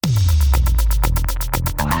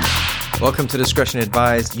Welcome to Discretion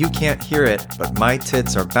Advised. You can't hear it, but my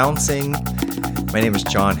tits are bouncing. My name is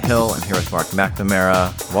John Hill. I'm here with Mark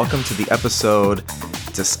McNamara. Welcome to the episode.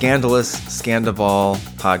 It's a scandalous, Scandival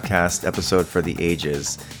podcast episode for the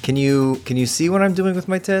ages. Can you see what I'm doing with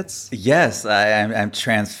my tits? Yes, I'm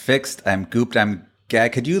transfixed. I'm gooped. I'm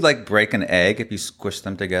gagged. Could you like break an egg if you squish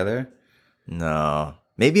them together? No.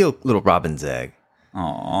 Maybe a little robin's egg.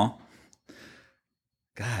 Aw.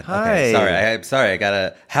 God. Hi. Okay. I'm sorry. I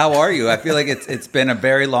gotta. How are you? I feel like it's been a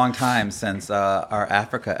very long time since our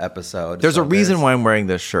Africa episode. There's a reason why I'm wearing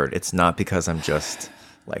this shirt. It's not because I'm just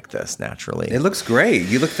like this naturally. It looks great.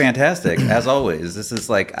 You look fantastic as always. This is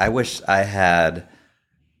like I wish I had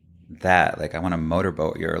that. Like I want to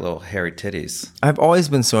motorboat your little hairy titties. I've always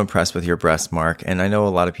been so impressed with your breasts, Mark, and I know a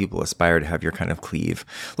lot of people aspire to have your kind of cleave.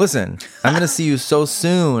 Listen, I'm going to see you so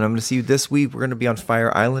soon. I'm going to see you this week. We're going to be on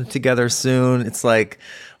Fire Island together soon. It's like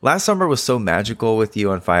last summer was so magical with you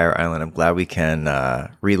on Fire Island. I'm glad we can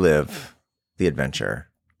relive the adventure.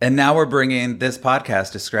 And now we're bringing this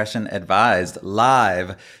podcast, Discretion Advised,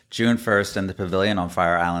 live June 1st in the Pavilion on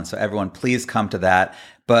Fire Island. So everyone, please come to that.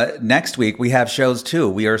 But next week, we have shows too.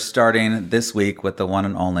 We are starting this week with the one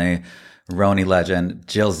and only Roni legend,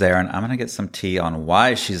 Jill Zarin. I'm going to get some tea on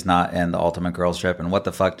why she's not in the Ultimate Girls Trip and what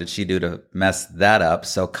the fuck did she do to mess that up.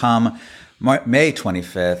 So come May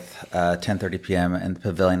 25th, 10:30 p.m. in the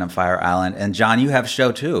Pavilion on Fire Island. And John, you have a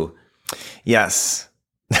show too. Yes.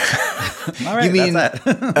 All right, you mean that's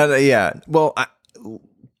that. Yeah. Well,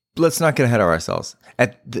 let's not get ahead of ourselves.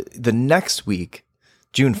 At the next week,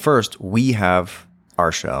 June 1st, we have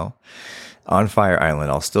our show on Fire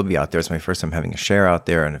Island. I'll still be out there. It's my first time having a share out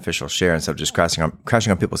there, an official share, instead of just crashing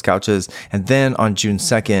on people's couches. And then on June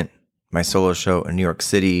 2nd, my solo show in New York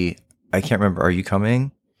City. I can't remember. Are you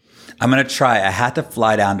coming? I'm going to try. I had to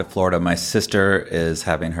fly down to Florida. My sister is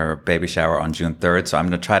having her baby shower on June 3rd. So I'm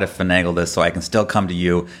going to try to finagle this so I can still come to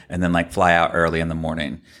you and then like fly out early in the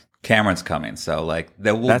morning. Cameron's coming. So like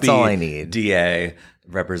there will That's be all I need. DA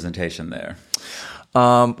representation there.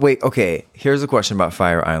 Wait, okay. Here's a question about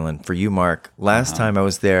Fire Island for you, Mark. Last time I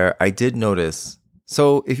was there, I did notice.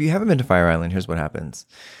 So if you haven't been to Fire Island, here's what happens.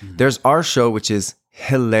 There's our show, which is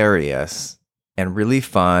hilarious and really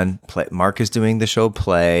fun. Mark is doing the show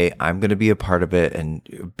Play. I'm going to be a part of it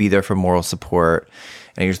and be there for moral support.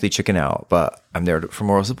 And I usually chicken out, but I'm there for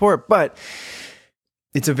moral support. But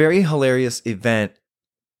it's a very hilarious event.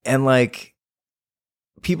 And like,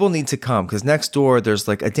 people need to come because next door there's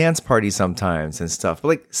like a dance party sometimes and stuff. But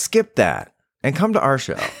like, skip that and come to our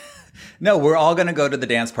show. No, we're all going to go to the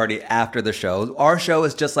dance party after the show. Our show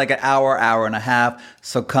is just like an hour and a half.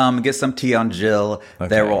 So come get some tea on Jill. Okay.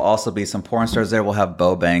 There will also be some porn stars there. We'll have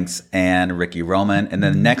Bo Banks and Ricky Roman. And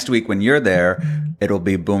then next week when you're there, it'll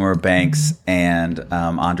be Boomer Banks and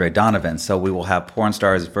Andre Donovan. So we will have porn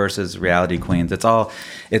stars versus reality queens.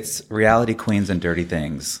 It's reality queens and dirty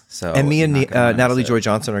things. So and me and Natalie Joy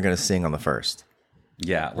Johnson are going to sing on the first.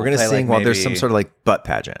 Yeah. We're going to sing while there's some sort of like butt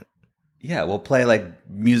pageant. Yeah, we'll play like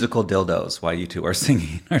musical dildos while you two are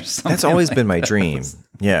singing or something. That's always like been my dream.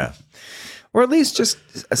 Yeah. Or at least just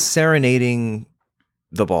serenading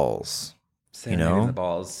the balls. Serenading the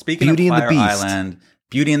balls. Speaking Beauty of and the Fire Beast. Island,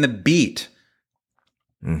 Beauty and the Beat.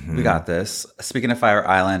 Mm-hmm. We got this. Speaking of Fire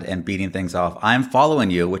Island and beating things off, I'm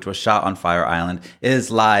Following You, which was shot on Fire Island,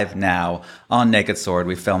 is live now on Naked Sword.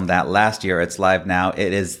 We filmed that last year. It's live now.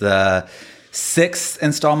 It is the 6th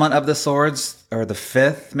installment of the Swords. Or the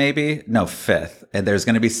 5th, maybe? No, 5th. And there's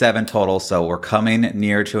going to be 7 total, so we're coming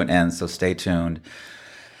near to an end, so stay tuned.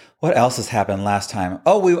 What else has happened last time?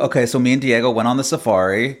 So me and Diego went on the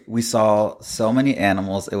safari. We saw so many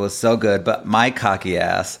animals. It was so good, but my cocky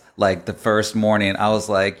ass, like the first morning, I was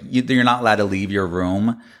like, you're not allowed to leave your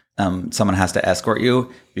room. Someone has to escort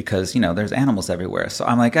you because, there's animals everywhere. So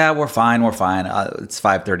I'm like, we're fine. It's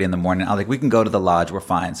 5:30 in the morning. I'm like, we can go to the lodge. We're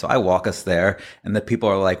fine. So I walk us there and the people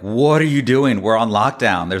are like, what are you doing? We're on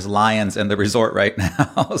lockdown. There's lions in the resort right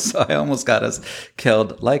now. So I almost got us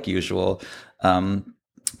killed like usual.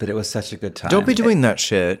 But it was such a good time. Don't be doing that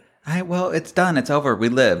shit. Well, it's done. It's over. We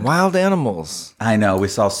lived. Wild animals. I know. We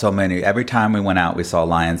saw so many. Every time we went out, we saw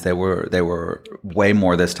lions. They were way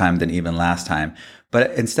more this time than even last time.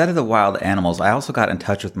 But instead of the wild animals, I also got in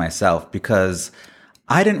touch with myself because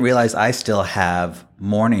I didn't realize I still have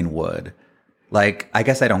morning wood. Like, I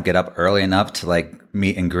guess I don't get up early enough to like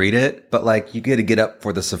meet and greet it, but like you get to get up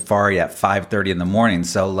for the safari at 5:30 in the morning.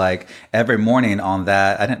 So like every morning on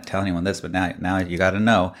that, I didn't tell anyone this, but now you got to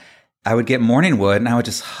know. I would get morning wood and I would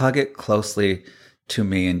just hug it closely to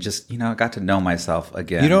me and just, I got to know myself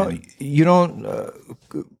again. You don't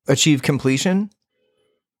achieve completion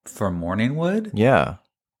for morning wood? Yeah.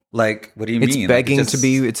 Like, what do you It's mean? begging Like, to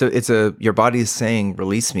be. Your body's saying,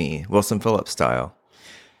 "Release me," Wilson Phillips style.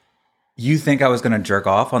 You think I was going to jerk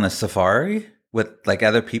off on the safari with like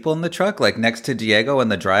other people in the truck, like next to Diego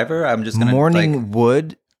and the driver? I'm just going to Morning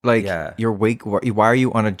wood. Like Yeah. you're wake. Why are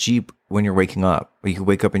you on a Jeep when you're waking up? You can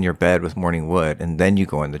wake up in your bed with morning wood, and then you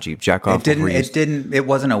go in the Jeep. Jack off. It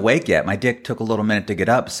wasn't awake yet. My dick took a little minute to get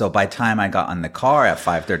up. So by the time I got in the car at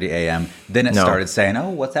 5:30 a.m., then it started saying, "Oh,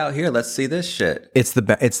 what's out here? Let's see this shit." It's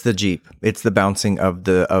the Jeep. It's the bouncing of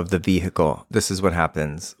the vehicle. This is what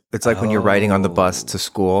happens. It's like when you're riding on the bus to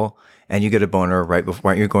school and you get a boner right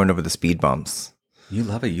before you're going over the speed bumps. You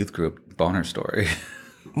love a youth group boner story.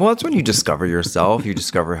 Well, it's when you discover yourself. You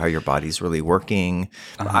discover how your body's really working.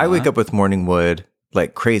 I wake up with morning wood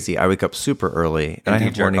like crazy. I wake up super early, and I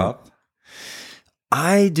have morning. Off?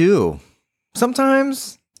 I do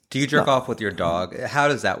sometimes. Do you jerk off with your dog? How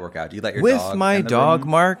does that work out? Do you let your With dog my in the dog,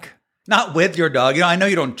 room? Mark? Not with your dog. I know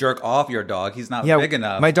you don't jerk off your dog. He's not big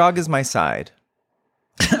enough. My dog is my side.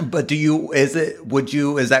 But is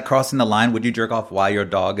that crossing the line? Would you jerk off while your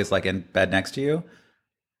dog is like in bed next to you?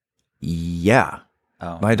 Yeah.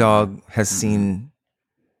 Oh. My dog has seen.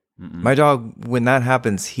 My dog, when that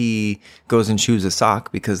happens, he goes and chews a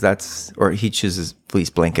sock or he chews his fleece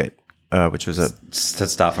blanket, which was to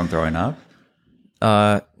stop from throwing up.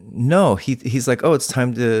 No, he's like, oh, it's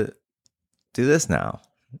time to do this now.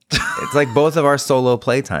 It's like both of our solo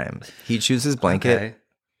playtime. He chews his blanket. Okay.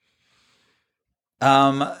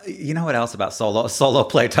 You know what else about solo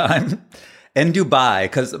playtime? In Dubai,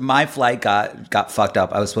 because my flight got fucked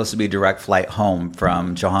up. I was supposed to be a direct flight home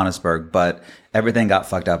from Johannesburg, but everything got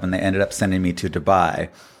fucked up, and they ended up sending me to Dubai.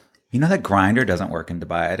 You know that Grindr doesn't work in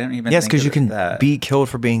Dubai. I didn't even. Yes, because you can that. be killed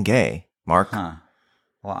for being gay, Mark. Huh.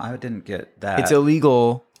 Well, I didn't get that. It's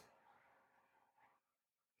illegal.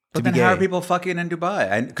 But then, how are people fucking in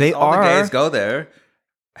Dubai? They all are. The gays go there.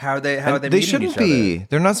 How are they? They meeting shouldn't each be. other?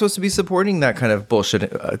 They're not supposed to be supporting that kind of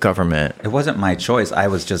bullshit government. It wasn't my choice. I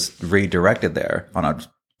was just redirected there on a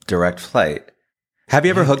direct flight. Have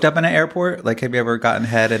you ever hooked up in an airport? Like, have you ever gotten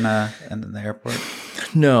head in the airport?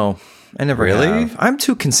 No, I never Really? have. I'm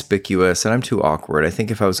too conspicuous and I'm too awkward. I think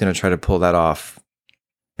if I was going to try to pull that off,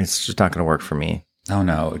 it's just not going to work for me. Oh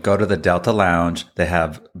no! Go to the Delta Lounge. They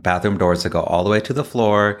have bathroom doors that go all the way to the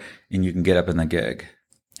floor, and you can get up in the gig.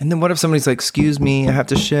 And then what if somebody's like, "Excuse me, I have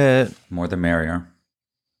to shit." More the merrier.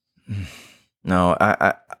 No,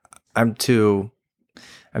 I'm too.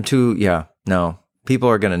 Yeah, no. People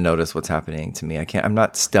are going to notice what's happening to me. I'm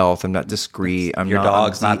not stealth. I'm not discreet. Your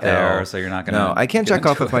dog's not there, so you're not going to. No, I can't check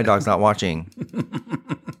off if my dog's not watching.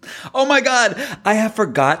 Oh my God. I have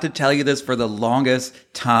forgot to tell you this for the longest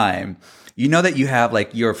time. You know that you have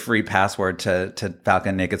like your free password to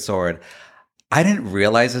Falcon Naked Sword. I didn't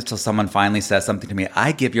realize this till someone finally says something to me.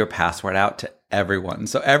 I give your password out to everyone.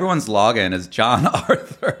 So everyone's login is John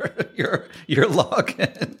Arthur. Your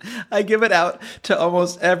login. I give it out to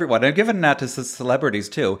almost everyone. I've given it out to celebrities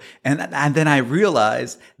too. And then I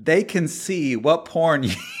realize they can see what porn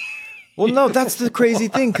you... Well, no, that's the crazy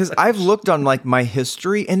thing, because I've looked on like my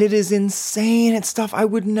history and it is insane. It's stuff I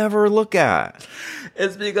would never look at.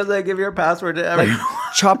 It's because I give your password to everyone. Like,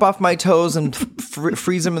 chop off my toes and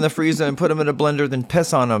freeze them in the freezer and put them in a blender, then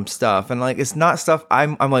piss on them stuff. And like, it's not stuff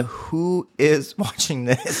I'm like, who is watching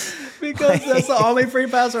this? Because that's the only free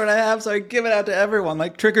password I have, so I give it out to everyone,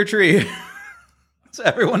 like trick or treat. So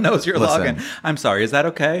everyone knows you're login. I'm sorry, is that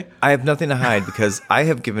okay? I have nothing to hide because I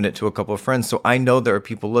have given it to a couple of friends, so I know there are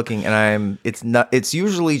people looking, and it's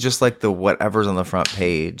usually just like the whatever's on the front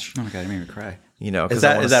page. Oh my God, I made me cry. You know, is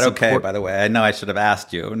that okay? By the way, I know I should have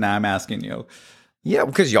asked you. Now I'm asking you. Yeah,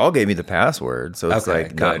 because y'all gave me the password, so it's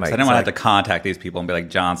like good. I didn't want to have to contact these people and be like,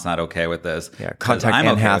 John's not okay with this. Yeah, contact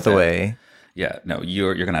Anne Hathaway. Yeah, no,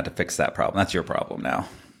 you're gonna have to fix that problem. That's your problem now.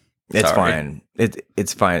 It's fine.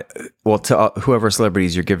 It's fine. Well, to whoever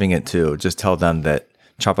celebrities you're giving it to, just tell them that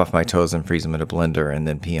chop off my toes and freeze them in a blender and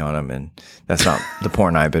then pee on them. And that's not the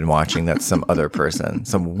porn I've been watching. That's some other person,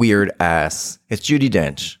 some weird ass. It's Judi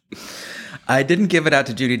Dench. I didn't give it out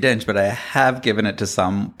to Judi Dench, but I have given it to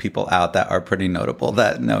some people out that are pretty notable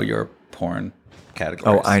that know your porn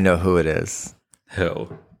categories. Oh, I know who it is. Who?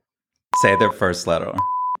 Say their first letter.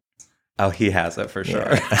 Oh, he has it for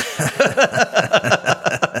sure. Yeah.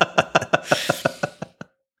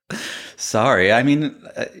 Sorry. I mean,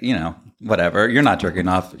 whatever. You're not jerking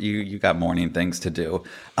off. You got morning things to do.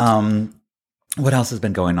 What else has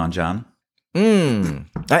been going on, John? I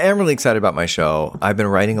am really excited about my show. I've been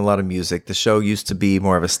writing a lot of music. The show used to be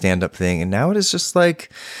more of a stand-up thing, and now it is just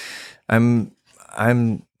like I'm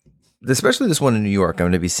especially this one in New York, I'm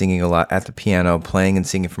going to be singing a lot at the piano, playing and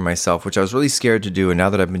singing for myself, which I was really scared to do. And now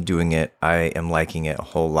that I've been doing it, I am liking it a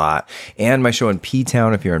whole lot. And my show in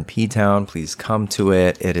P-Town, if you're in P-Town, please come to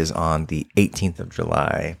it. It is on the 18th of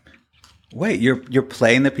July. Wait, you're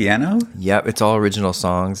playing the piano? Yep, it's all original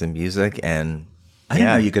songs and music. And I didn't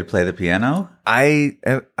know you could play the piano. I've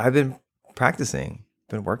been practicing,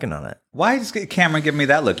 been working on it. Why does Cameron give me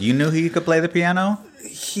that look? You knew he could play the piano?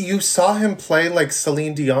 You saw him play like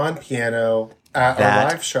Celine Dion piano at our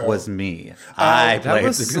live show. That was me. I played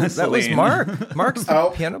that was Mark. Mark's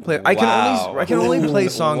the piano player. I can only play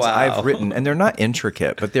songs I've written, and they're not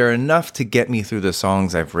intricate, but they're enough to get me through the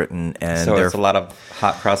songs I've written. And so there's a lot of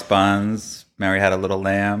hot cross buns. Mary Had a Little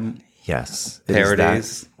Lamb. Yes,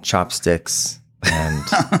 parodies, chopsticks, and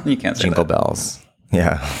you can't say jingle that. bells.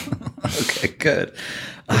 Yeah. Okay, good.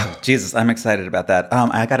 Oh, Jesus, I'm excited about that.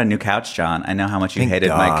 I got a new couch, John. I know how much you hated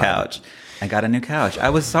my couch. I got a new couch. I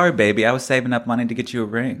was sorry, baby. I was saving up money to get you a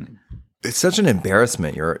ring. It's such an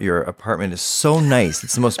embarrassment. Your apartment is so nice.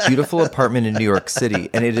 It's the most beautiful apartment in New York City,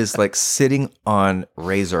 and it is like sitting on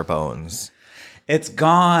razor bones. It's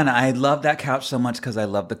gone. I love that couch so much because I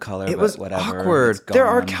love the color. It was whatever. Awkward.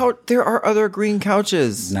 There are other green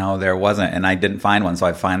couches. No, there wasn't, and I didn't find one. So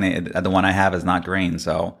I finally the one I have is not green.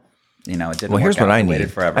 So it didn't. Well, here's work out. what I waited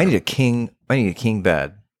need. Forever. I need a king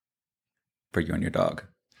bed for you and your dog.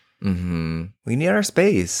 Mm-hmm. We need our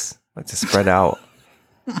space. Like to spread out.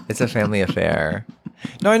 It's a family affair.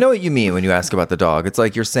 No, I know what you mean when you ask about the dog. It's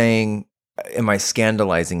like you're saying, am I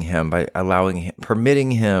scandalizing him by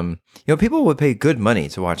permitting him? People would pay good money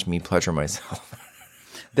to watch me pleasure myself.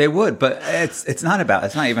 They would, but it's not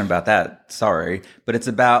even about that. Sorry, but it's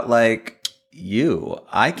about like you.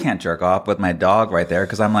 I can't jerk off with my dog right there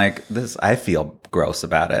because I'm like this. I feel gross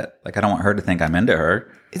about it. Like I don't want her to think I'm into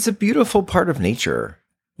her. It's a beautiful part of nature.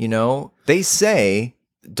 They say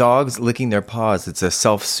dogs licking their paws. It's a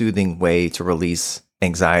self-soothing way to release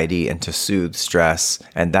anxiety and to soothe stress,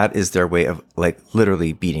 and that is their way of like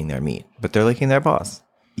literally beating their meat. But they're licking their paws.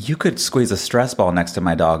 You could squeeze a stress ball next to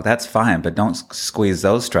my dog. That's fine, but don't squeeze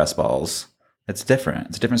those stress balls. It's different.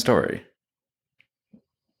 It's a different story.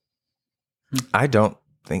 I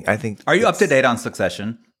think. Are you up to date on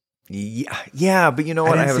Succession? Yeah, but you know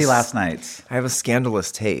what? I didn't see last night's. I have a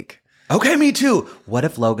scandalous take. Okay, me too. What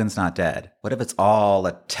if Logan's not dead? What if it's all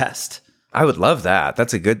a test? I would love that.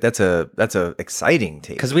 That's a exciting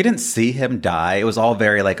take. Because we didn't see him die. It was all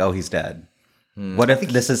very like, oh, he's dead. What if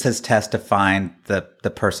this is his test to find the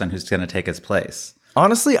person who's going to take his place?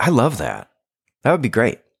 Honestly, I love that. That would be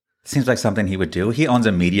great. Seems like something he would do. He owns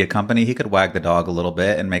a media company. He could wag the dog a little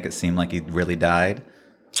bit and make it seem like he really died.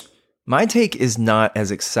 My take is not as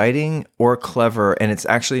exciting or clever, and it's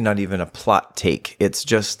actually not even a plot take. It's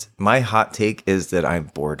just my hot take is that I'm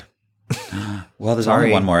bored. Well, there's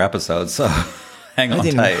only one more episode, so hang on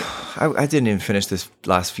tight. I didn't even finish this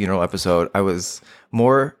last funeral episode. I was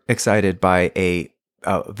more excited by a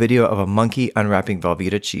video of a monkey unwrapping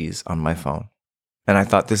Velveeta cheese on my phone. And I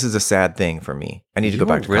thought, this is a sad thing for me. I need to go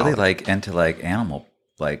back to college. Really like into like animal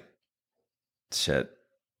like shit.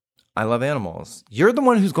 I love animals. You're the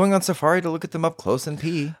one who's going on safari to look at them up close and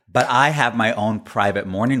pee. But I have my own private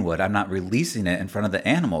morning wood. I'm not releasing it in front of the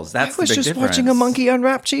animals. That's the big difference. I was just watching a monkey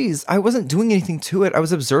unwrap cheese. I wasn't doing anything to it. I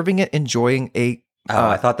was observing it, enjoying a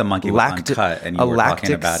I thought the monkey was uncut and you were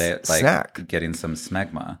talking about it like snack. Getting some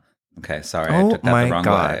smegma. Okay, sorry. I took that the wrong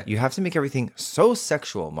way. You have to make everything so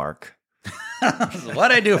sexual, Mark. This is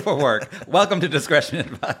what I do for work. Welcome to Discretion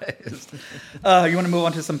Advised. You want to move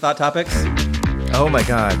on to some thought topics? Oh my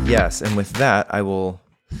God, yes. And with that, I hope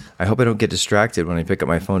I don't get distracted when I pick up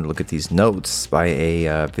my phone to look at these notes by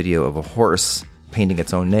a video of a horse painting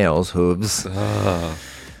its own nails, hooves. Are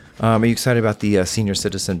you excited about the Senior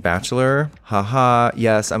Citizen Bachelor? Haha,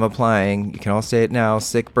 yes, I'm applying. You can all say it now,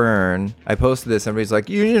 sick burn. I posted this, everybody's like,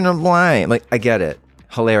 you didn't apply. Like, I get it.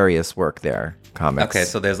 Hilarious work there. Comics. Okay,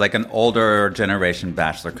 so there's like an older generation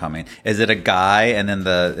Bachelor coming. Is it a guy and then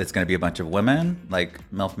it's going to be a bunch of women, like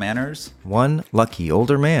MILF Manners? One lucky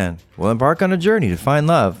older man will embark on a journey to find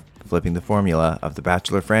love, flipping the formula of the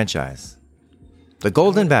Bachelor franchise. The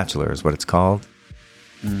Golden Bachelor is what it's called.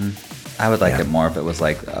 I would like it more if it was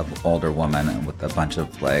like an older woman with a bunch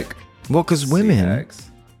of like... Well, because women... eggs.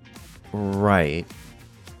 Right.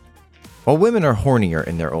 Well, women are hornier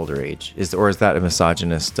in their older age, or is that a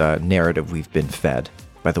misogynist narrative we've been fed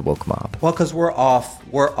by the woke mob? Well, because we're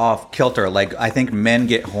off kilter. Like I think men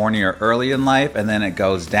get hornier early in life, and then it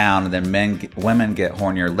goes down, and then women get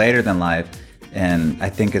hornier later than life. And I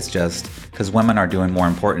think it's just because women are doing more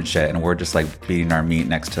important shit, and we're just like beating our meat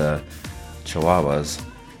next to chihuahuas.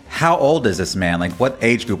 how old is this man? Like, what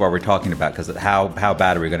age group are we talking about? Because how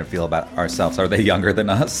bad are we going to feel about ourselves? Are they younger than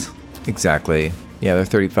us? Exactly. Yeah, they're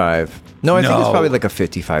 35. No, I think it's probably like a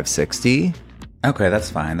 55, 60. Okay,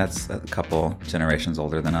 that's fine. That's a couple generations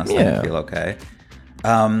older than us. Yeah. I feel okay.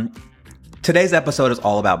 Today's episode is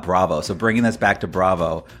all about Bravo. So bringing this back to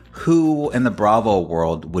Bravo, who in the Bravo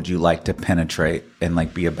world would you like to penetrate and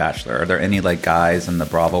like be a bachelor? Are there any like guys in the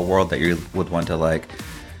Bravo world that you would want to like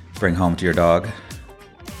bring home to your dog?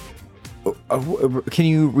 Can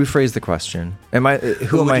you rephrase the question? Who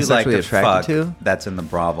am I sexually attracted to? That's in the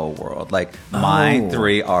Bravo world. Like my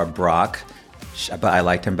three are Brock, but I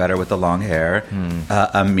liked him better with the long hair.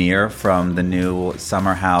 Amir from the new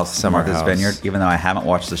Summer House, Martha's Vineyard. Even though I haven't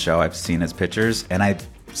watched the show, I've seen his pictures, and I've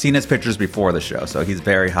seen his pictures before the show, so he's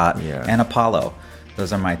very hot. Yeah. And Apollo.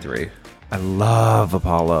 Those are my three. I love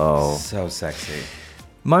Apollo. So sexy.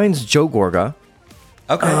 Mine's Joe Gorga.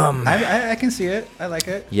 Okay, I can see it. I like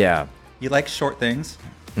it. Yeah. You like short things.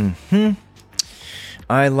 There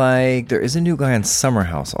is a new guy on Summer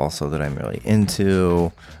House also that I'm really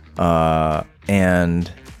into.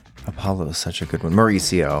 And Apollo is such a good one.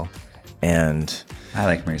 Mauricio. And I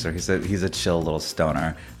like Mauricio. He's a chill little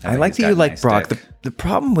stoner. I like that you like Brock. The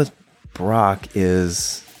problem with Brock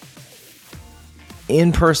is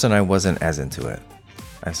in person I wasn't as into it.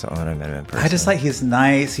 I saw when I met him in person. I just like he's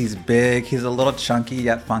nice, he's big, he's a little chunky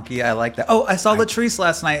yet funky. I like that. Oh, I saw Latrice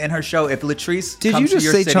last night in her show. If Latrice Did comes you just to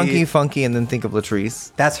your say city, chunky, funky, and then think of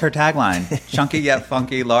Latrice? That's her tagline. Chunky yet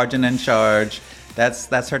funky, large and in charge.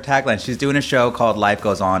 That's her tagline. She's doing a show called Life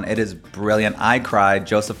Goes On. It is brilliant. I cried.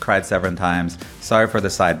 Joseph cried 7 times. Sorry for the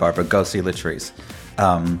sidebar, but go see Latrice.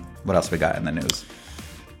 What else we got in the news?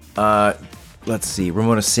 Let's see.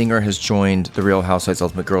 Ramona Singer has joined the Real Housewives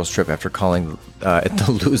Ultimate Girls Trip after calling it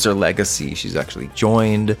the loser legacy. She's actually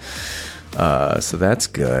joined. So that's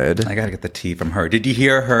good. I got to get the tea from her. Did you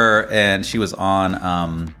hear her? And she was on,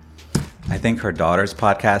 I think, her daughter's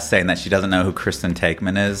podcast saying that she doesn't know who Kristen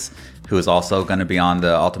Takeman is, who is also going to be on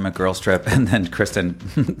the Ultimate Girls Trip. And then Kristen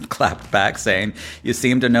clapped back saying, "You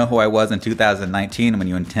seem to know who I was in 2019 when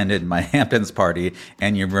you attended my Hamptons party,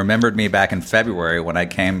 and you remembered me back in February when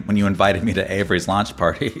you invited me to Avery's launch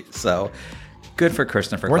party." So good for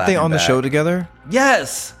Kristen for Weren't they on the show together?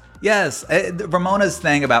 Yes. Ramona's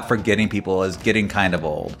thing about forgetting people is getting kind of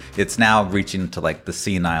old. It's now reaching to like the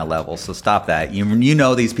senile level. So stop that. You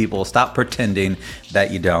know these people. Stop pretending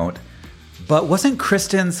that you don't. But wasn't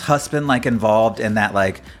Kristen's husband like involved in that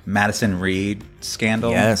like Madison Reed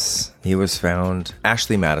scandal? Yes, he was found.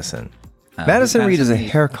 Ashley Madison. Madison Reed is a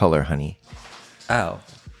hair color, honey. Oh,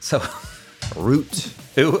 so Root.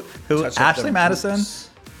 Who? Ashley Madison?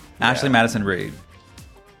 Yeah. Ashley Madison Reed.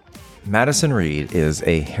 Madison Reed is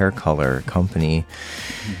a hair color company,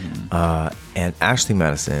 and Ashley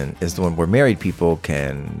Madison is the one where married people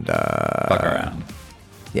can fuck around.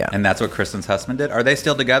 Yeah. And that's what Kristen's husband did? Are they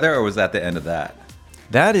still together, or was that the end of that?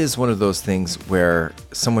 That is one of those things where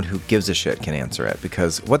someone who gives a shit can answer it,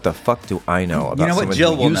 because what the fuck do I know about someone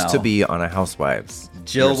who used to be on a Housewives?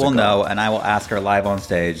 Jill will know, and I will ask her live on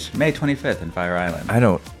stage May 25th in Fire Island. I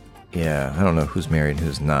don't know who's married and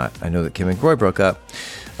who's not. I know that Kim and Roy broke up.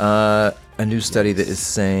 A new study that is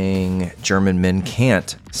saying German men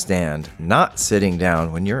can't stand not sitting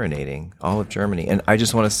down when urinating. All of Germany. And I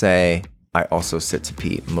just want to say, I also sit to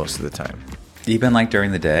pee most of the time. Even like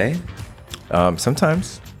during the day?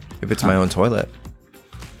 Sometimes, if it's my own toilet.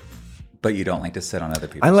 But you don't like to sit on other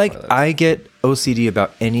people's toilets. I get OCD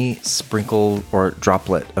about any sprinkle or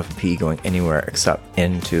droplet of pee going anywhere except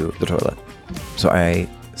into the toilet. So I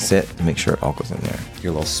sit to make sure it all goes in there.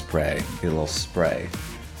 Your little spray.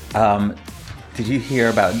 Did you hear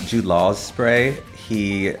about Jude Law's spray?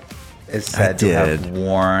 He is said to have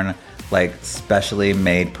worn like specially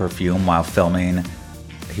made perfume while filming.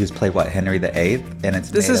 He was played Henry VIII, and it's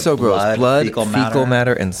this made is of so gross. Blood, fecal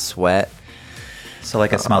matter, and sweat. So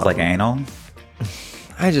like it smells like anal.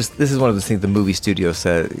 This is one of those things the movie studio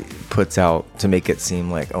puts out to make it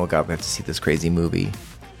seem like, oh god, we have to see this crazy movie.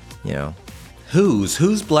 You know,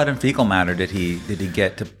 whose blood and fecal matter did he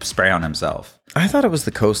get to spray on himself? I thought it was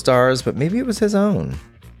the co-stars, but maybe it was his own.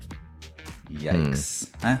 Yikes.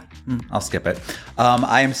 I'll skip it.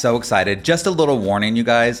 I am so excited. Just a little warning, you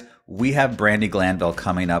guys. We have Brandi Glanville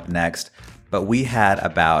coming up next, but we had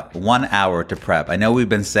about 1 hour to prep. I know we've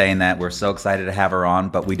been saying that. We're so excited to have her on,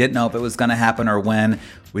 but we didn't know if it was going to happen or when.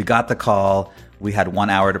 We got the call. We had 1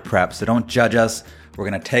 hour to prep, so don't judge us. We're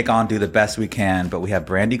going to do the best we can, but we have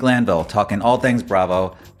Brandi Glanville talking all things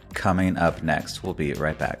Bravo coming up next. We'll be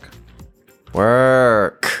right back.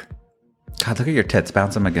 Work. God, look at your tits.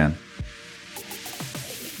 Bounce them again.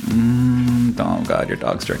 Oh, God, your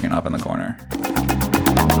dog's jerking off in the corner.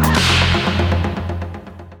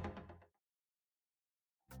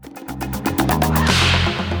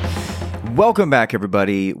 Welcome back,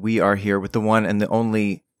 everybody. We are here with the one and the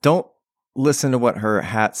only. Don't listen to what her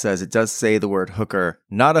hat says. It does say the word hooker.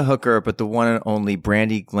 Not a hooker, but the one and only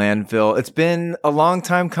Brandi Glanville. It's been a long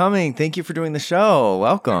time coming. Thank you for doing the show.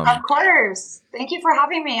 Welcome. Of course. Thank you for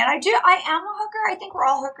having me. And I am a hooker. I think we're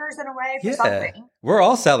all hookers in a way for something. We're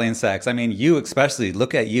all selling sex. I mean, you especially.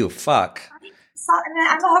 Look at you. Fuck. I'm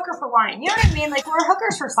a hooker for wine. You know what I mean? Like, we're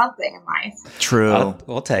hookers for something in life. True.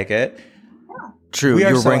 We'll take it. Yeah. True. We are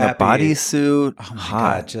You're so wearing happy. a bodysuit. Oh my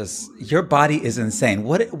God. Just, your body is insane.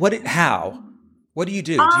 How? What do you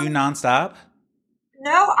do? Do you nonstop?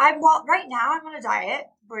 No, right now I'm on a diet,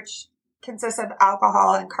 which consists of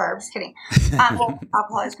alcohol and carbs. Kidding.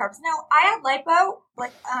 Alcohol is carbs. No, I had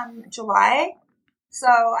lipo July. So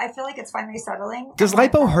I feel like it's finally settling. Does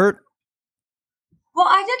lipo hurt? Well,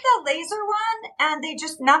 I did the laser one, and they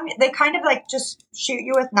just they kind of like just shoot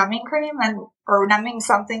you with numbing cream or numbing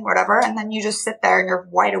something, whatever, and then you just sit there and you're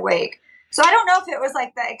wide awake. So I don't know if it was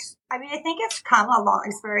like I think it's come along.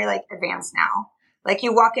 It's very like advanced now. Like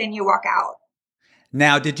you walk in, you walk out.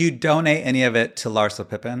 Now, did you donate any of it to Larsa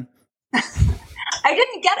Pippen? I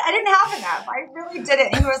didn't have enough. I really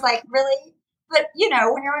didn't. He was like, really? But you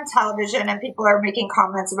know, when you're on television and people are making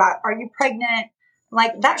comments about, are you pregnant?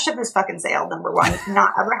 Like, that ship has fucking sailed, number one.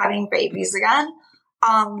 Not ever having babies again.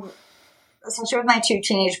 Especially with my 2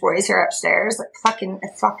 teenage boys here upstairs. Like,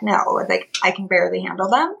 fuck no. Like, I can barely handle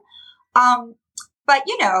them. But,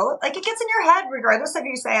 you know, like, it gets in your head, regardless if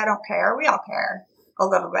you say, I don't care. We all care a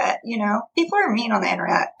little bit, you know? People are mean on the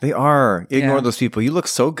internet. They are. Ignore those people. You look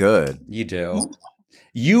so good. You do.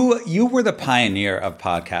 You were the pioneer of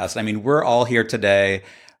podcasts. I mean, we're all here today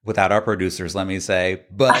without our producers, let me say.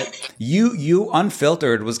 But you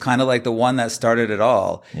Unfiltered was kind of like the one that started it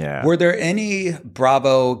all. Yeah. Were there any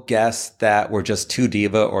Bravo guests that were just too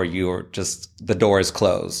diva, or you were just, the door is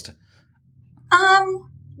closed?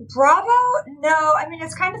 Bravo? No. I mean,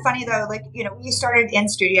 it's kind of funny though. Like, you know, we started in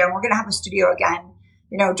studio and we're going to have a studio again.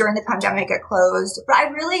 You know, during the pandemic it closed. But I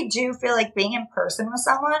really do feel like being in person with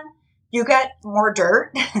someone, you get more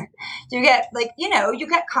dirt. You get like, you know, you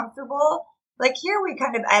get comfortable. Like here we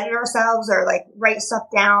kind of edit ourselves or like write stuff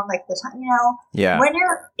down like the time, you know. Yeah. When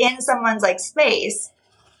you're in someone's like space,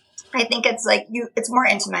 I think it's like it's more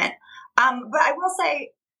intimate. But I will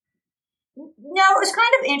say, no, it was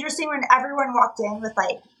kind of interesting when everyone walked in with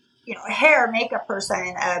like, you know, a hair, makeup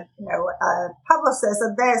person, a publicist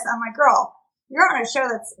of this. I'm like, girl, you're on a show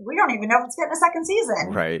we don't even know if it's getting a second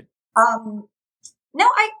season. Right. No,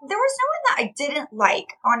 there was no one that I didn't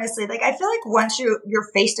like, honestly. Like, I feel like once you're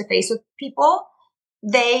face to face with people,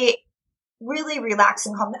 they really relax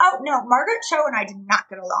and calm. Oh, no, Margaret Cho and I did not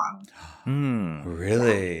get along.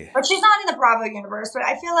 Really? Yeah. But she's not in the Bravo universe, but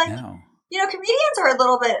I feel like, you know, comedians are a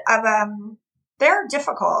little bit of, they're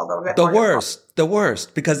difficult a little bit. The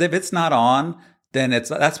worst, because if it's not on, then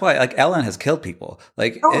that's why, like, Ellen has killed people.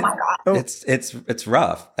 Like, my God. It's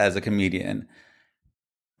rough as a comedian.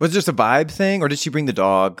 Was it just a vibe thing, or did she bring the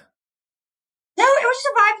dog? No, it was just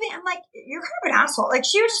a vibe thing. I'm like, you're kind of an asshole. Like,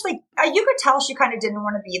 she was just like, you could tell she kind of didn't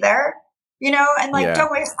want to be there, you know, and like,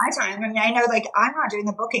 don't waste my time. I mean, I know, like, I'm not doing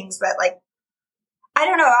the bookings, but like, I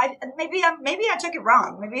don't know. Maybe I took it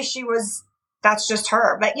wrong. Maybe that's just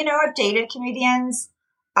her. But, you know, I've dated comedians.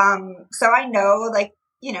 So I know, like,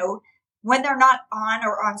 you know, when they're not on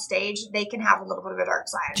or on stage, they can have a little bit of a dark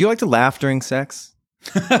side. Do you like to laugh during sex?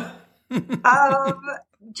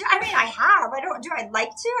 I mean, I have. Do I like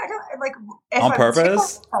to? I don't like if on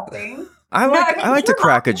purpose. I like to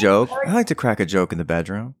crack a joke. I like to crack a joke in the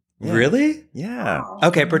bedroom. Yeah. Really? Yeah. Oh.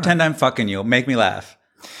 Okay, pretend I'm fucking you. Make me laugh.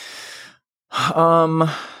 Oh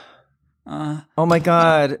my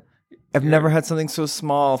God. I've never had something so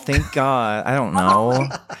small. Thank God. I don't know.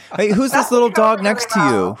 Hey, who's this little dog next to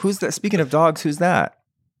you? Who's that? Speaking of dogs, who's that?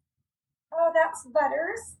 Oh, that's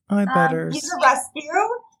Butters. Hi, Butters. He's a rescue.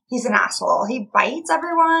 He's an asshole. He bites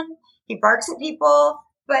everyone. He barks at people,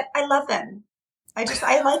 but I love him. I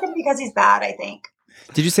like him because he's bad, I think.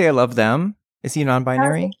 Did you say I love them? Is he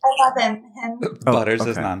non-binary? I love him. Butters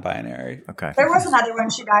is non-binary. Okay. There was another one.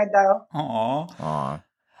 She died, though.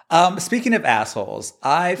 Aw. Speaking of assholes,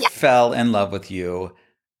 I fell in love with you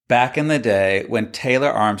back in the day when Taylor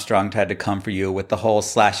Armstrong had to come for you with the whole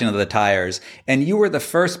slashing of the tires. And you were the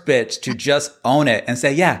first bitch to just own it and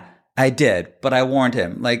say, yeah, I did, but I warned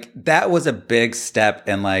him. Like, that was a big step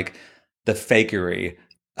in like the fakery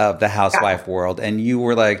of the housewife world. And you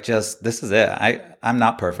were like, just, this is it. I'm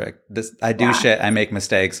not perfect. I do shit. I make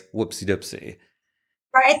mistakes. Whoopsie doopsie.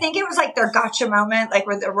 Right. I think it was like their gotcha moment, like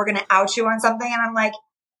where we're going to out you on something. And I'm like,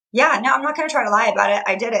 Yeah, no, I'm not going to try to lie about it.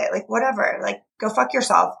 I did it. Like, whatever. Like, go fuck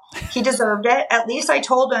yourself. He deserved it. At least I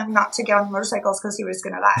told him not to get on motorcycles because he was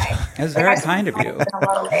going to die. It was very kind of you. In a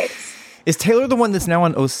lot of ways. Is Taylor the one that's now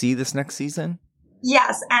on OC this next season?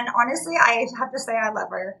 Yes, and honestly, I have to say I love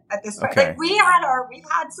her at this point. Okay. Like, we've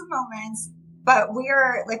had some moments, but we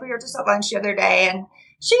were just at lunch the other day, and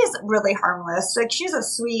she's really harmless. Like, she's a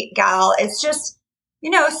sweet gal. It's just,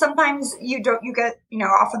 sometimes you get,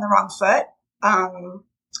 off on the wrong foot.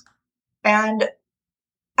 And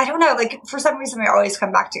I don't know, like, for some reason we always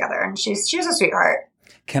come back together, and she's a sweetheart.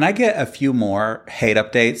 Can I get a few more hate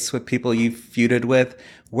updates with people you feuded with?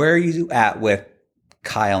 Where are you at with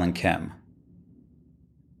Kyle and Kim?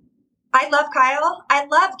 I love Kyle. I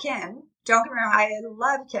love Kim. Don't get me wrong. I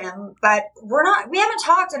love Kim, but we haven't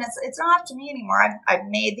talked, and it's not up to me anymore. I've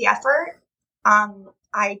made the effort.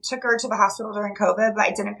 I took her to the hospital during COVID, but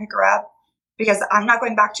I didn't pick her up because I'm not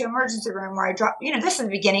going back to emergency room where I dropped, this is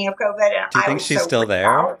the beginning of COVID. And do you think she's still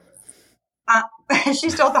there?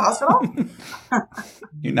 She's still at the hospital.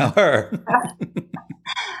 You know her.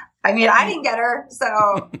 I mean, I didn't get her, so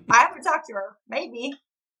I haven't talked to her. Maybe.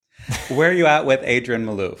 Where are you at with Adrienne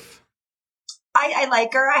Maloof? I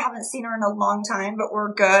like her. I haven't seen her in a long time, but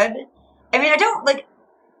we're good. I mean, I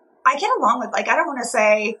get along with, I don't want to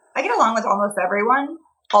say, I get along with almost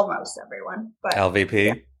everyone, but.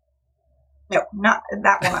 LVP? No, not,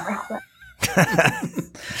 that will never happen.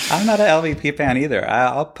 I'm not an LVP fan either.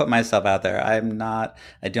 I'll put myself out there. I'm not.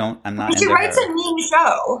 But she writes a mean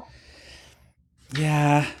show.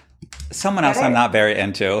 Yeah. Someone else I'm not very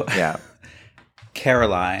into. Yeah.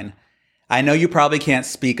 Caroline. I know you probably can't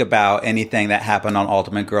speak about anything that happened on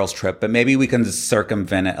Ultimate Girls Trip, but maybe we can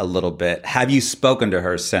circumvent it a little bit. Have you spoken to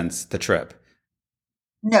her since the trip?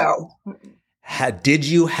 No. Did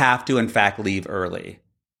you have to, in fact, leave early?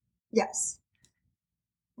 Yes.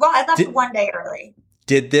 Well, I left 1 day early.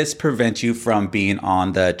 Did this prevent you from being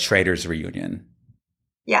on the Traders reunion?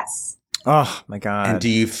 Yes. Oh, my God. And do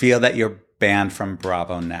you feel that you're banned from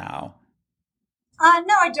Bravo now?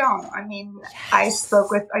 No, I don't. I mean, I've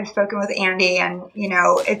spoken with Andy, and,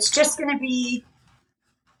 it's just going to be,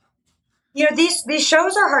 these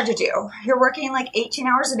shows are hard to do. You're working 18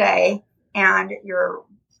 hours a day, and you're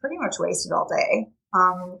pretty much wasted all day.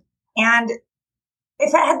 And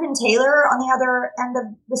if it had been Taylor on the other end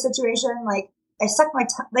of the situation, I stuck my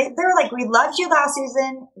tongue. They're like, we loved you last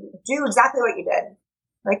season. Do exactly what you did.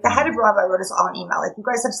 The head of Bravo wrote us all an email. You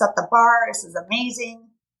guys have set the bar. This is amazing.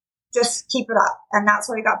 Just keep it up. And that's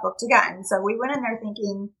why we got booked again. So we went in there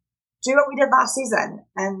thinking, do what we did last season.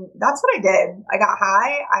 And that's what I did. I got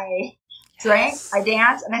high. I drank. I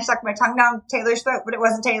danced. And I stuck my tongue down Taylor's throat, but it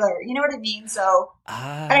wasn't Taylor. You know what I mean? So,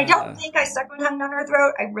 and I don't think I stuck my tongue down her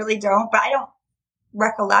throat. I really don't. But I don't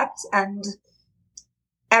recollect and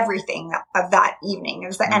everything of that evening. It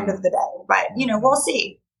was the end of the day. But, we'll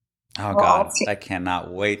see. Oh, God. I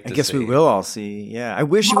cannot wait to I guess see. we will all see. Yeah. I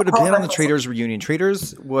wish you would have been on the Traders reunion.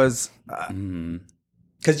 Traders was...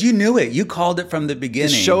 Because you knew it. You called it from the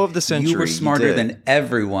beginning. The show of the century. You were smarter than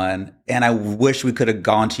everyone. And I wish we could have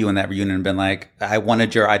gone to you in that reunion and been like, I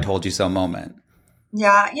wanted your I told you so moment.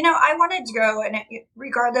 Yeah. I wanted to go. And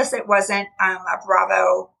regardless, it wasn't a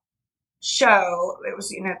Bravo show. It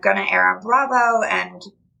was, going to air on Bravo. And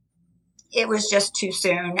it was just too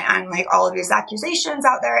soon. And all of these accusations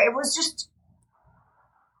out there, it was just,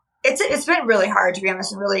 it's been really hard, to be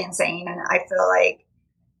honest, and really insane. And I feel like,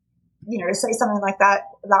 to say something like that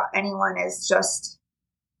about anyone is just,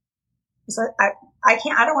 I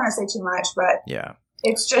don't want to say too much, but yeah,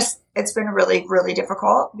 it's been really, really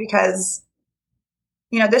difficult because,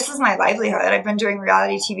 this is my livelihood. I've been doing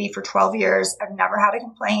reality TV for 12 years. I've never had a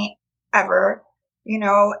complaint ever,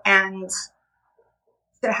 and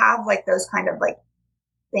to have those kind of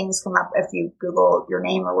things come up if you Google your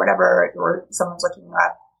name or whatever, or someone's looking you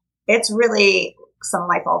up, it's really some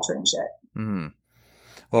life altering shit. Mm-hmm.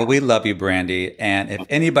 Well, we love you, Brandi. And if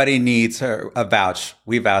anybody needs her,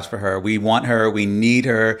 we vouch for her. We want her. We need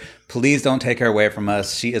her. Please don't take her away from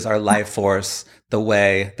us. She is our life force,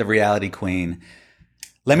 the reality queen.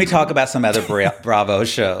 Let me talk about some other Bravo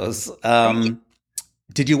shows.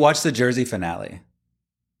 Did you watch the Jersey finale?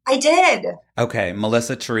 I did. Okay.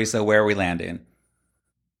 Melissa, Teresa, where are we landing?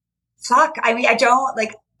 Fuck. I mean, I don't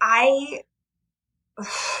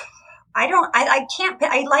I can't,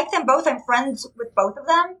 I like them both. I'm friends with both of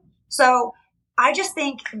them. So I just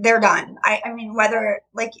think they're done. I mean,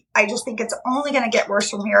 I just think it's only going to get worse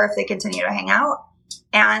from here if they continue to hang out.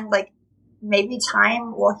 And maybe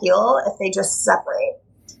time will heal if they just separate.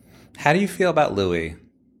 How do you feel about Louis?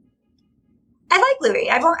 I like Louis.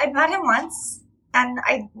 I've met him once. And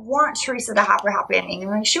I want Teresa to have her happy ending.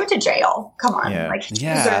 I mean, she went to jail. Come on. Yeah. Like, she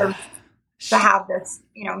deserves to have this,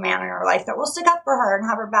 man in her life that will stick up for her and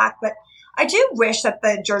have her back. But I do wish that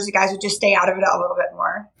the Jersey guys would just stay out of it a little bit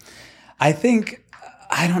more. I think,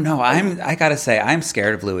 I don't know. I gotta say, I'm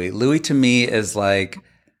scared of Louis. Louis to me is like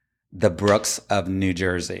the Brooks of New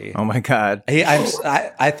Jersey. Oh my God.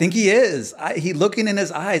 I think he is. He looking in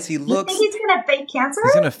his eyes. He looks. You think he's gonna fake cancer?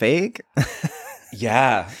 He's gonna fake?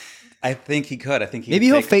 Yeah, I think he could. I think maybe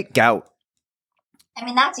he'll fake gout. I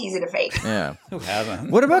mean, that's easy to fake. Yeah. Who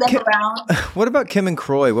hasn't? What about Kim and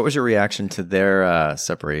Croy? What was your reaction to their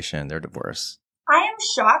separation, their divorce? I am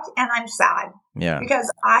shocked and I'm sad. Yeah. Because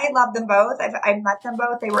I love them both. I met them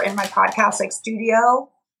both. They were in my podcast studio.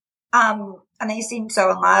 And they seem so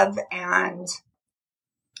in love. And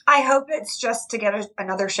I hope it's just to get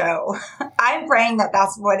another show. I'm praying that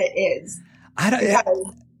that's what it is.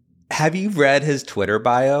 Have you read his Twitter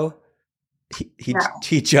bio?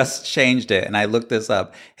 He just changed it, and I looked this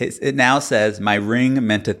up. It now says, "My ring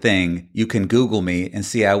meant a thing. You can Google me and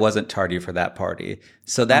see I wasn't tardy for that party."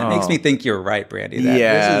 So that makes me think you're right, Brandi.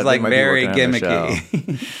 This is like very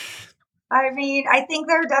gimmicky. I mean, I think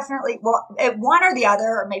they're definitely one or the other,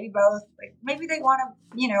 or maybe both. Like maybe they want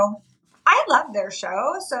to, I love their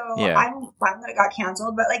show, so I'm glad that it got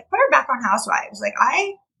canceled. But like, put her back on Housewives. Like,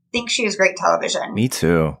 I think she is great television. Me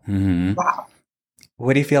too. Mm-hmm. Wow.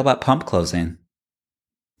 What do you feel about Pump closing?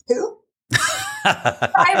 Who?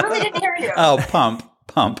 I really didn't hear you. Oh, Pump.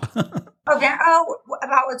 Okay. Oh,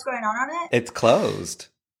 about what's going on it? It's closed.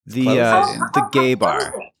 The gay bar.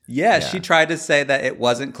 Closing. Yeah, she tried to say that it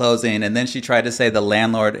wasn't closing, and then she tried to say the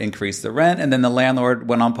landlord increased the rent, and then the landlord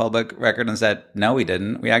went on public record and said, no, we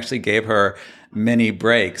didn't. We actually gave her mini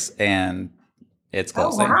breaks, and it's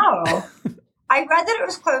closing. Oh, wow. I read that it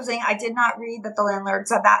was closing. I did not read that the landlord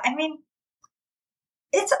said that. I mean,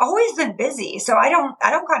 it's always been busy, so I don't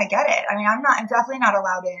kind of get it. I mean, I'm definitely not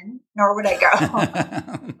allowed in, nor would I go.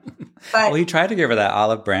 But well, you tried to give her that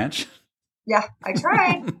olive branch. Yeah, I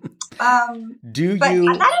tried. That is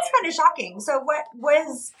kind of shocking. So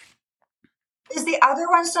is the other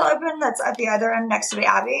one still open that's at the other end next to the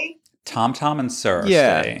Abbey? Tom and Sir are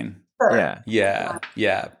staying. Sure.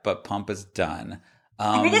 Yeah, but Pump is done.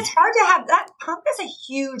 I mean, it's hard to have that. Pump is a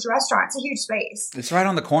huge restaurant. It's a huge space. It's right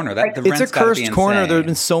on the corner. The it's rent's a cursed corner. Insane. There have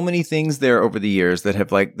been so many things there over the years that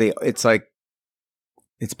have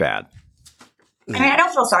it's bad. I mean, I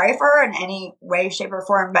don't feel sorry for her in any way, shape, or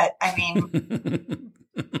form, but I mean,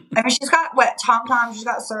 she's got Tom, she's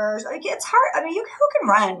got Sir's. Like, it's hard. I mean, who can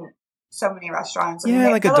run so many restaurants? I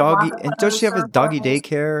mean, like a doggy. And does she have a doggy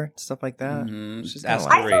daycare, stuff like that? Mm-hmm. She's I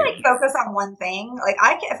feel like focus on one thing. Like,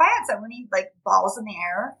 if I had so many like balls in the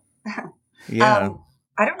air,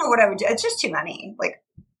 I don't know what I would do. It's just too many. Like,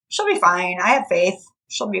 she'll be fine. I have faith.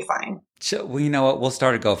 She'll be fine. Well, you know what? We'll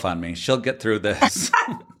start a GoFundMe. She'll get through this.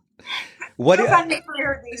 She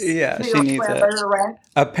needs it.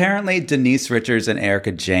 Apparently, Denise Richards and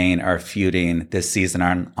Erica Jane are feuding this season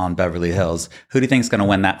on Beverly Hills. Who do you think is going to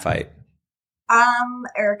win that fight?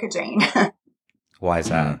 Erica Jane. Why is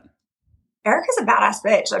that? Erica's a badass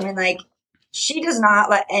bitch. I mean, like, she does not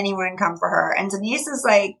let anyone come for her, and Denise is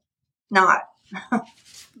like, not.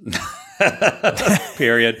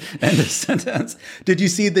 Period. End of sentence. Did you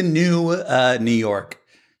see the new New York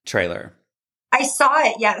trailer? I saw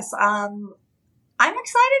it. Yes. I'm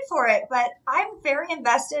excited for it, but I'm very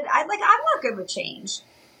invested. I'm not good with change.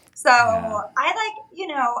 So I'd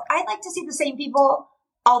like to see the same people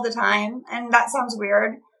all the time. And that sounds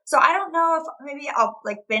weird. So I don't know if maybe I'll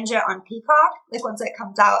like binge it on Peacock, like once it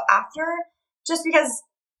comes out after, just because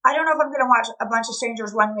I don't know if I'm going to watch a bunch of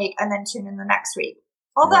strangers one week and then tune in the next week.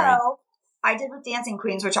 Although I did with Dancing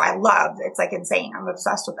Queens, which I loved. It's like insane. I'm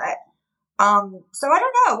obsessed with it. So I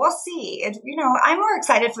don't know. We'll see. I'm more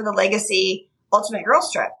excited for the Legacy Ultimate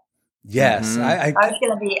Girls Trip. Yes. Mm-hmm. It's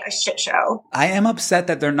going to be a shit show. I am upset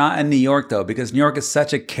that they're not in New York, though, because New York is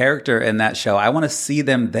such a character in that show. I want to see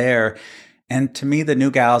them there. And to me, the new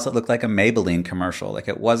gals, it looked like a Maybelline commercial. Like,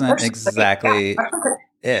 it wasn't exactly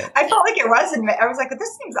it. I felt like it was. I was like,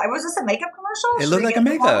 was this a makeup commercial? It looked like a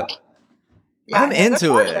makeup. Yeah, I'm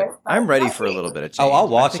into it. I'm ready for a little bit of change. Oh, I'll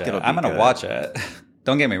watch it. I'm going to watch it.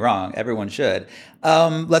 Don't get me wrong. Everyone should.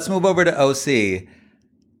 Let's move over to OC.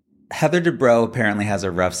 Heather Dubrow apparently has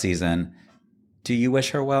a rough season. Do you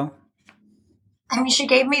wish her well? I mean, she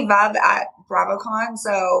gave me Bub at BravoCon,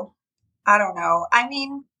 so I don't know. I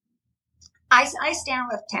mean, I stand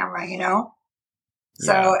with Tamra,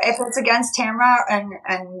 So if it's against Tamra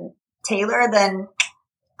and Taylor, then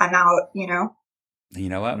I'm out, You know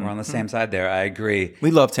what? We're on the same side there. I agree.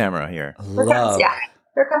 We love Tamra here. Love.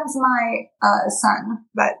 Here comes my son,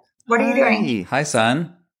 but What are you doing? Hi,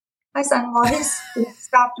 son. Hi, son. Well, he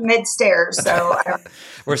stopped mid-stairs, so I don't...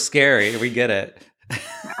 We're scary. We get it.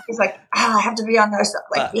 He's like, I have to be on those,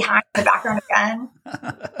 like, behind the background again.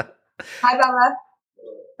 Hi, Bubba.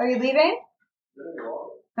 Are you leaving?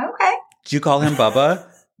 Okay. Did you call him Bubba?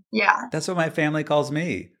 Yeah. That's what my family calls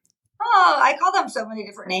me. Oh, I call them so many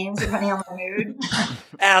different names depending on my mood.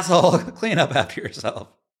 Asshole. Clean up after yourself.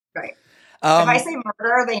 Right. If I say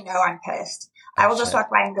murder, they know I'm pissed. I will just walk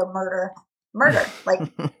by and go murder. Murder. Like,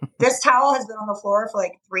 this towel has been on the floor for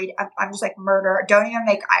like 3 I'm just like, murder. Don't even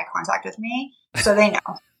make eye contact with me. So they know.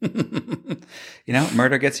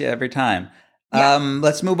 Murder gets you every time. Yeah.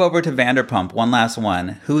 Let's move over to Vanderpump. One last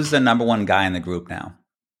one. Who's the number one guy in the group now?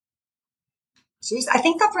 Jeez, I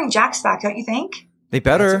think they'll bring Jax back, don't you think? They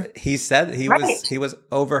better. He said he was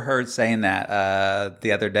overheard saying that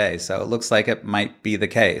the other day. So it looks like it might be the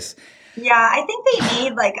case. Yeah, I think they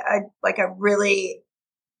need like a really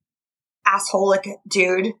assholic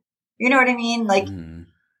dude. You know what I mean? Like,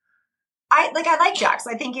 I like Jax.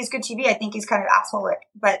 I think he's good TV. I think he's kind of assholic,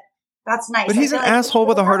 but that's nice. But he's an asshole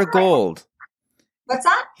with a heart of gold. What's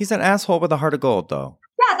that? He's an asshole with a heart of gold, though.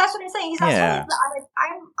 Yeah, that's what I'm saying. He's asshole.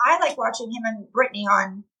 I like watching him and Brittany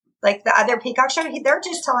on like the other Peacock show. They're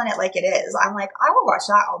just telling it like it is. I'm like, I will watch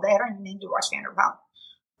that all day. I don't even need to watch Vanderpump.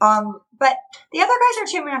 But the other guys are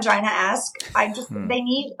too Mangina-esque. They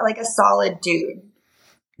need like a solid dude.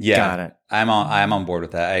 Yeah, got it. I'm on board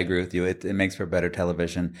with that. I agree with you. It makes for better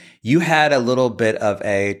television. You had a little bit of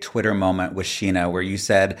a Twitter moment with Sheena where you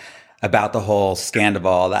said about the whole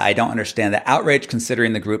scandal that I don't understand the outrage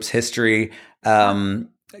considering the group's history.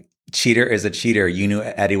 Cheater is a cheater. You knew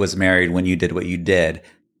Eddie was married when you did what you did.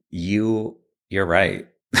 You're right.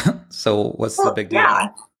 So what's the big deal? Yeah,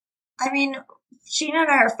 I mean, Sheena and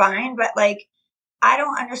I are fine, but like, I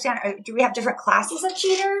don't understand. Do we have different classes of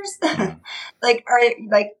cheaters?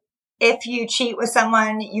 If you cheat with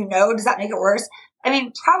someone, does that make it worse? I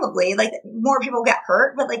mean, probably. Like, more people get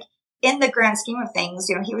hurt, but like in the grand scheme of things,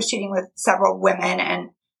 he was cheating with several women,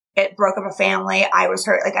 and it broke up a family. I was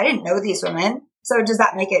hurt. Like, I didn't know these women, so does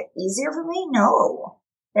that make it easier for me? No,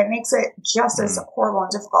 it makes it just as horrible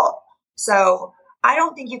and difficult. So I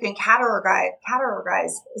don't think you can categorize.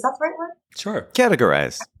 Is that the right word? Sure.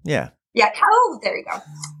 Categorize. Yeah. Yeah. Oh, there you go.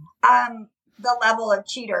 The level of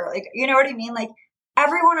cheater, like, you know what I mean? Like,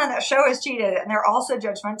 everyone on that show has cheated, and they're also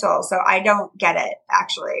judgmental. So I don't get it,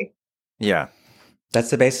 actually. Yeah. That's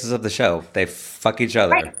the basis of the show. They fuck each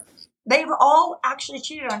other. Right. They've all actually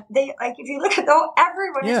cheated on. If you look at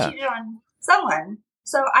everyone has cheated on someone.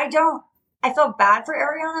 So I feel bad for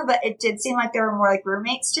Ariana, but it did seem like they were more like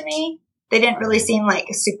roommates to me. They didn't really seem like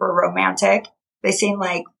super romantic. They seemed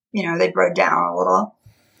like, they broke down a little.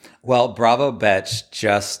 Well, Bravo Betch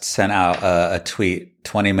just sent out a tweet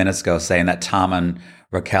 20 minutes ago saying that Tom and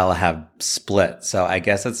Raquel have split. So I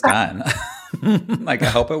guess it's done. Like, I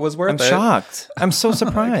hope it was worth it. I'm shocked. I'm so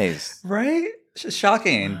surprised. Right?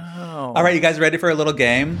 Shocking. Wow. All right, you guys ready for a little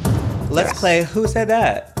game? Let's play Who Said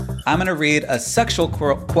That? I'm going to read a sexual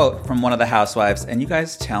quote from one of the housewives, and you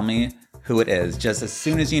guys tell me who it is. Just as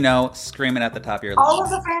soon as you know, scream it at the top of your lungs. All of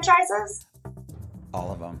the franchises?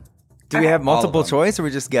 All of them. Do we have multiple choice, or are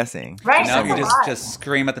we just guessing? Right. No, you just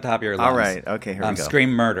scream at the top of your lungs. All right. Okay, here we go.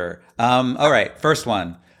 Scream murder. All right, first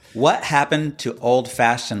one. What happened to Old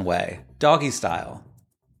Fashioned Way? Doggy style.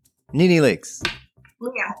 Nene Leaks.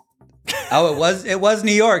 Leah. Oh, it was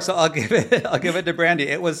New York, so I'll give it to Brandi.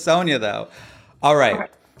 It was Sonia though. All right. Okay.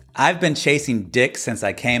 I've been chasing dick since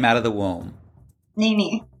I came out of the womb.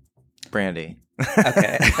 Nene. Brandi.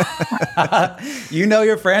 Okay. You know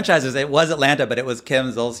your franchises. It was Atlanta, but it was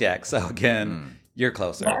Kim Zolciak. So again, you're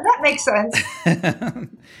closer. Yeah, that makes sense.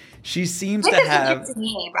 She seems Dick to have. It's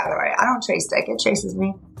me, by the way. I don't chase Dick. It chases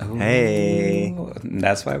me. Ooh, Hey.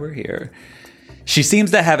 That's why we're here. She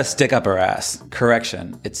seems to have a stick up her ass.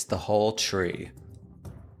 Correction. It's the whole tree.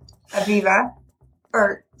 Aviva.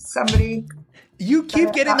 Or somebody. You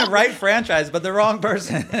keep getting the right franchise, but the wrong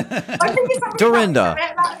person. I think it's somebody Dorinda.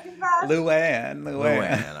 Luann.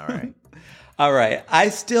 All right. All right. I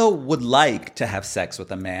still would like to have sex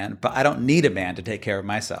with a man, but I don't need a man to take care of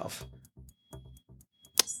myself.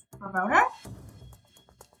 Ramona?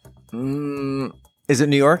 Is it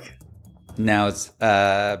New York? Now it's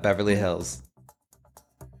Beverly Hills.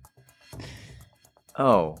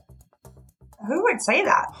 Oh. Who would say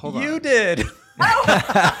that? Hold on. You did.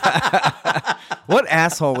 What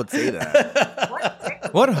asshole would say that?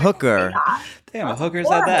 What hooker? Damn, a hooker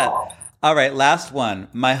said that. All right, last one.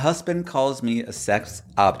 My husband calls me a sex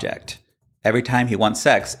object. Every time he wants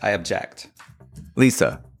sex, I object.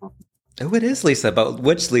 Lisa. Oh, it is Lisa, but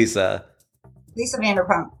which Lisa? Lisa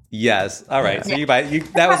Vanderpump. Yes. All right. Yeah. So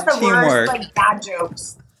that was the teamwork. Worst, like dad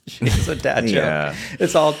jokes. It's a dad joke. Yeah.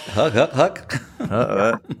 It's all huck.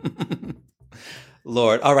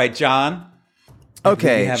 Lord. All right, John.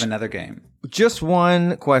 Okay. We have another game. Just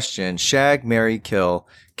one question. Shag, marry, kill.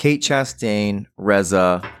 Kate Chastain,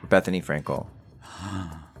 Reza, Bethany Frankel.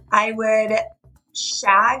 I would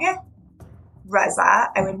shag Reza.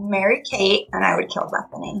 I would marry Kate, and I would kill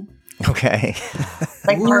Bethany. Okay.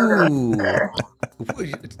 Like murder.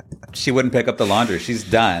 She wouldn't pick up the laundry. She's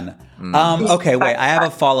done. Okay, wait. I have a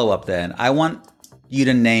follow-up then. I want you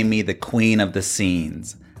to name me the queen of the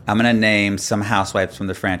scenes. I'm going to name some housewives from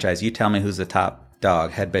the franchise. You tell me who's the top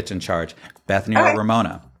dog, head bitch in charge. Bethany or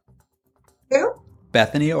Ramona? Who?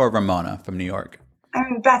 Bethany or Ramona from New York? I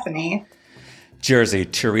mean, Bethany. Jersey,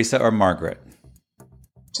 Teresa or Margaret?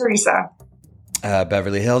 Teresa.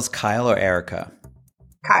 Beverly Hills, Kyle or Erica?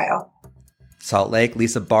 Kyle. Salt Lake,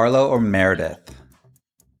 Lisa Barlow or Meredith?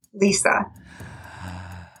 Lisa.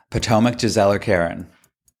 Potomac, Giselle or Karen?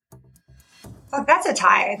 Fuck, that's a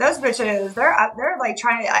tie. Those bitches, they're like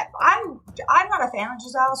trying to. I'm not a fan of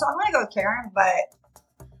Giselle, so I'm gonna go with Karen. But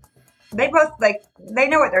they both they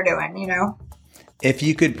know what they're doing, you know. If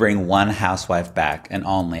you could bring one housewife back and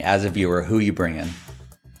only as a viewer, who you bring in?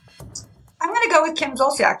 I'm going to go with Kim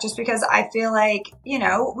Zolciak just because I feel like, you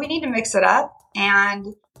know, we need to mix it up, and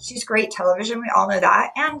she's great television. We all know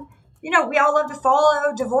that. And, you know, we all love to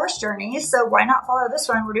follow divorce journeys. So why not follow this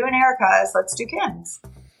one? We're doing Erica's. Let's do Kim's.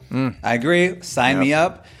 I agree. Sign me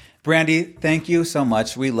up. Brandi, thank you so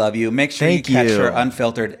much. We love you. Make sure you catch her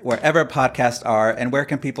Unfiltered wherever podcasts are. And where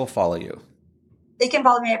can people follow you? They can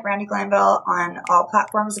follow me at Brandi Glanville on all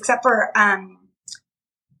platforms except for, I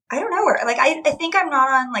don't know where. Like, I think I'm not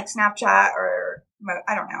on like Snapchat or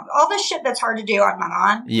I don't know. All this shit that's hard to do, I'm not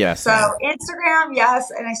on. Yes. So Instagram,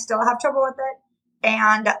 yes, and I still have trouble with it.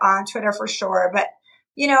 And on Twitter for sure. But,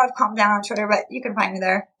 you know, I've calmed down on Twitter, but you can find me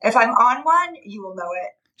there. If I'm on one, you will know it.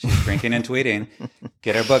 She's drinking and tweeting.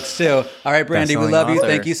 Get her books too. All right, Brandi, we love you.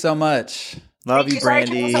 Thank you so much. Love you, Sorry it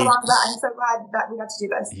took Brandi. me so long, but I'm so glad that we got to do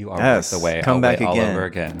this. You are worth the way. Come back all again. over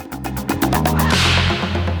again.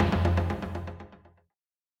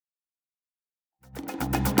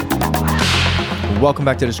 Welcome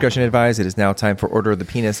back to Discretion Advised. It is now time for Order of the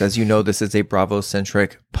Penis. As you know, this is a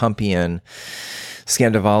Bravo-centric, Pumpian,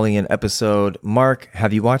 Scandavalian episode. Mark,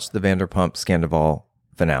 have you watched the Vanderpump Scandival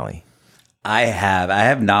finale? I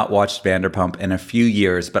have not watched Vanderpump in a few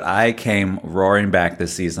years, but I came roaring back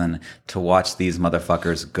this season to watch these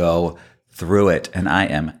motherfuckers go through it, and I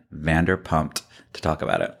am Vanderpumped to talk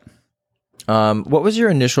about it. What was your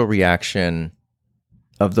initial reaction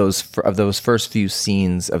of those first few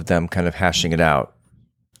scenes of them kind of hashing it out?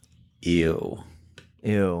 Ew.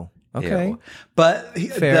 Okay. Ew. But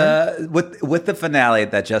Fair. with the finale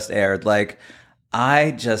that just aired, like,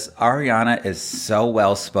 Ariana is so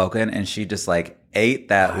well spoken, and she just like ate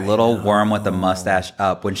that little worm with the mustache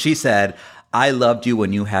up when she said, I loved you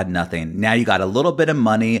when you had nothing. Now you got a little bit of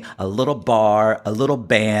money, a little bar, a little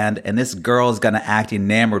band, and this girl is going to act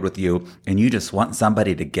enamored with you, and you just want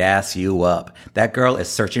somebody to gas you up. That girl is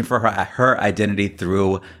searching for her identity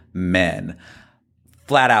through men.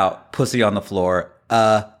 Flat out, pussy on the floor.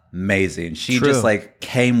 Amazing. She just like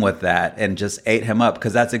came with that and just ate him up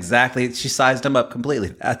because that's exactly, she sized him up completely.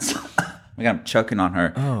 That's, I'm choking on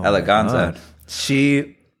her eleganza.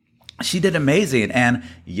 She did amazing. And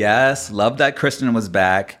yes, loved that Kristen was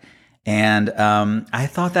back. And I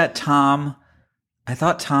thought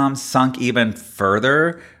Tom sunk even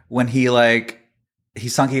further when he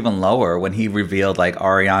sunk even lower when he revealed like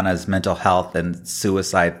Ariana's mental health and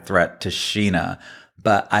suicide threat to Sheena.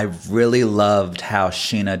 But I really loved how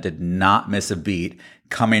Sheena did not miss a beat,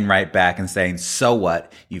 coming right back and saying, so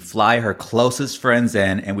what? You fly her closest friends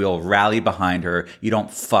in and we will rally behind her. You don't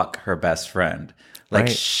fuck her best friend. Like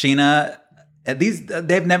right. Sheena,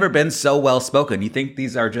 they've never been so well spoken. You think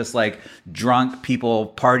these are just like drunk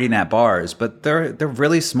people partying at bars, but they're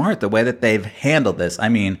really smart the way that they've handled this. I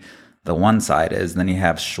mean, the one side is, then you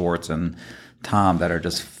have Schwartz and Tom that are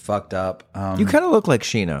just fucked up. You kind of look like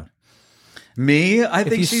Sheena. Me? I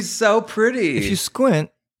think she's so pretty. If you squint.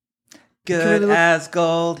 Good as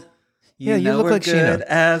gold. You look like Sheena. Good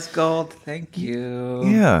as gold. Thank you.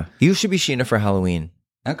 Yeah. You should be Sheena for Halloween.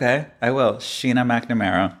 Okay, I will. Sheena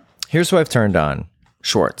McNamara. Here's who I've turned on.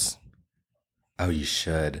 Schwartz. Oh, you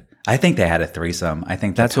should. I think they had a threesome. I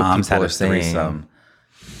think that's Tom's what people had a are saying. Threesome.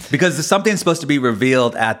 Because something's supposed to be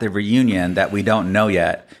revealed at the reunion that we don't know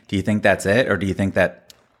yet. Do you think that's it? Or do you think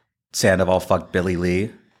that Sandoval fucked Billy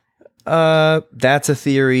Lee? That's a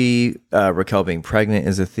theory. Raquel being pregnant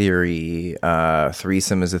is a theory.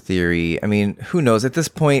 Threesome is a theory. I mean, who knows? At this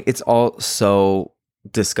point, it's all so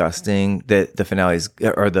disgusting that the finale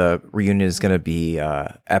or the reunion is going to be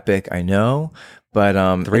epic. I know, but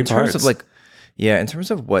in terms of in terms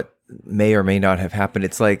of what may or may not have happened,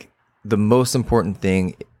 it's like the most important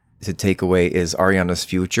thing to take away is Ariana's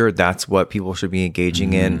future. That's what people should be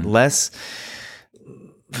engaging in. Less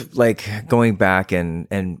like going back and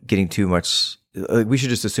getting too much. We should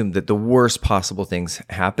just assume that the worst possible things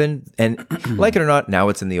happen, and like it or not, now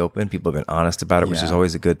it's in the open. People have been honest about it, which is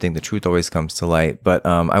always a good thing. The truth always comes to light. But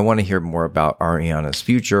I want to hear more about Ariana's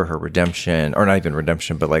future, her redemption, or not even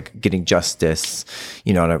redemption, but like getting justice,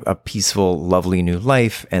 you know, and a peaceful, lovely new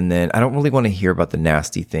life. And then I don't really want to hear about the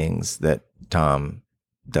nasty things that Tom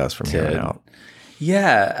does from here on out.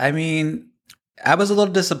 Yeah, I mean, I was a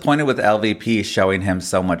little disappointed with LVP showing him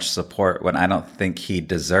so much support when I don't think he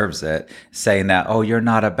deserves it, saying that, oh, you're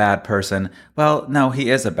not a bad person. Well, no, he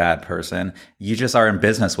is a bad person. You just are in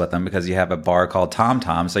business with him because you have a bar called Tom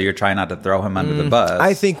Tom, so you're trying not to throw him under the bus.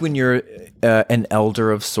 I think when you're an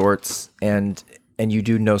elder of sorts and you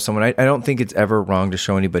do know someone, I don't think it's ever wrong to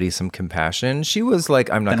show anybody some compassion. She was like,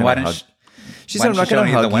 I'm not going to hug. She said, I'm not going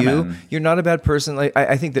to hug you. You're not a bad person. Like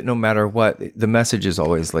I think that no matter what, the message is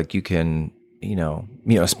always like you can... You know,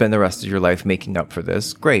 spend the rest of your life making up for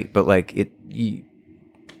this. Great. But like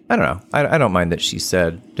I don't know. I don't mind that she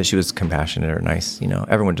said that she was compassionate or nice. You know,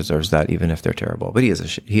 everyone deserves that, even if they're terrible. But he is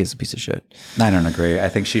a piece of shit. I don't agree. I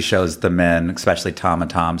think she shows the men, especially Tom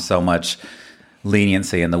and Tom, so much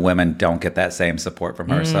leniency, and the women don't get that same support from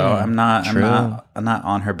her. So I'm not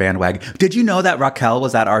on her bandwagon. Did you know that Raquel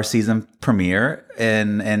was at our season premiere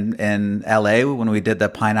in LA when we did the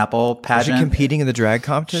pineapple pageant? Was she competing in the drag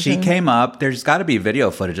competition? She came up. There's got to be video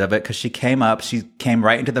footage of it because she came up. She came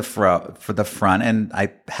right into the front, and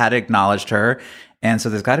I had acknowledged her. And so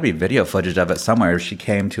there's got to be video footage of it somewhere. She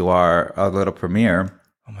came to our little premiere.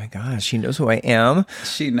 Oh my gosh, she knows who I am.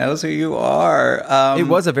 She knows who you are. It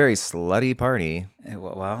was a very slutty party.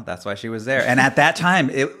 Well, that's why she was there. And at that time,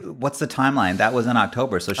 what's the timeline? That was in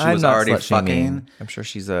October, so she was already fucking. I'm sure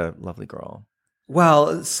she's a lovely girl.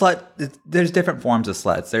 Well, slut. There's different forms of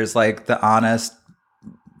sluts. There's like the honest,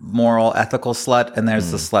 moral, ethical slut, and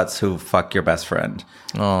there's the sluts who fuck your best friend.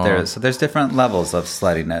 So there's different levels of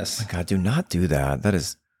sluttiness. Oh my God, do not do that. That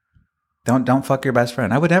is. Don't fuck your best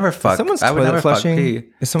friend. I would never fuck. I would never flushing? Fuck P.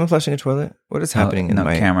 Is someone flushing a toilet? What is happening in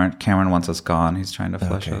my... Cameron wants us gone. He's trying to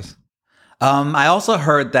flush us. I also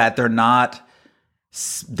heard that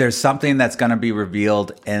there's something that's going to be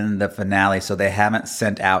revealed in the finale, so they haven't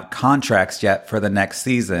sent out contracts yet for the next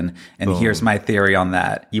season. And here's my theory on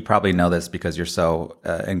that. You probably know this because you're so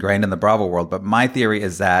ingrained in the Bravo world, but my theory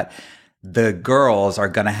is that the girls are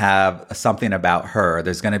going to have something about her.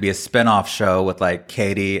 There's going to be a spinoff show with like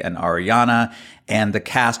Katie and Ariana, and the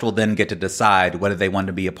cast will then get to decide whether they want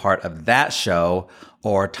to be a part of that show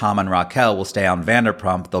or Tom and Raquel will stay on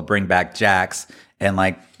Vanderpump. They'll bring back Jax, and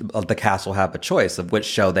like the cast will have a choice of which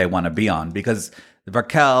show they want to be on, because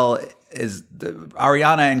Raquel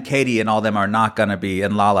Ariana and Katie and all them are not going to be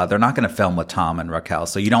in Lala. They're not going to film with Tom and Raquel.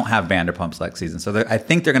 So you don't have Vanderpump's next season. So I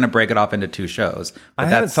think they're going to break it off into two shows. I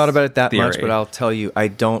haven't thought about it that much, but I'll tell you, I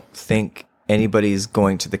don't think anybody's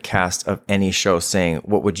going to the cast of any show saying,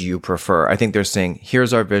 what would you prefer? I think they're saying,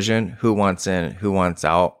 here's our vision. Who wants in, who wants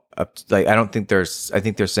out? Like, I think they're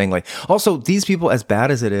saying like, also these people, as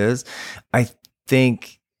bad as it is, I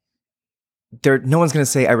think no one's going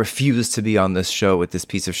to say, I refuse to be on this show with this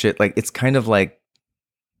piece of shit. Like, it's kind of like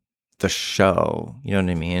the show. You know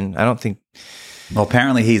what I mean? I don't think. Well,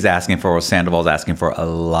 apparently Sandoval's asking for a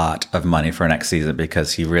lot of money for next season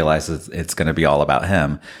because he realizes it's going to be all about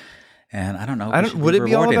him. And I don't know. Would it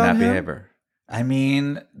be all about him? Behavior? I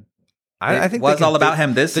mean, I think it was all about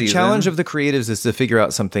him this season. The challenge of the creatives is to figure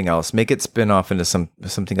out something else, make it spin off into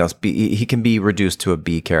something else. He can be reduced to a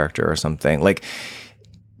B character or something. Like,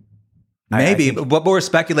 maybe, but we're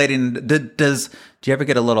speculating. Do you ever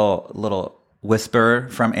get a little whisper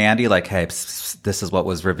from Andy like, "Hey, this is what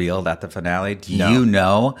was revealed at the finale"? Do you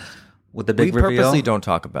know what the big reveal? We purposely don't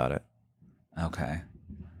talk about it. Okay.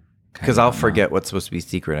 Because I'll forget what's supposed to be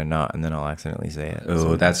secret and not, and then I'll accidentally say it.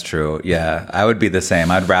 Oh, that's true. Yeah, I would be the same.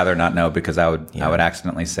 I'd rather not know because I would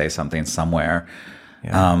accidentally say something somewhere.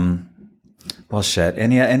 Yeah. Well, shit.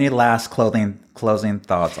 Any last closing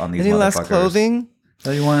thoughts on these? Any last clothing?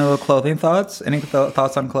 Do you want to know clothing thoughts? Any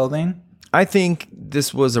thoughts on clothing? I think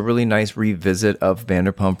this was a really nice revisit of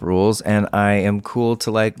Vanderpump Rules, and I am cool to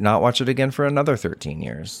like not watch it again for another 13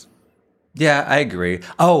 years. Yeah, I agree.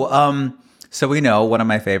 Oh, So we know one of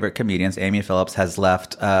my favorite comedians, Amy Phillips, has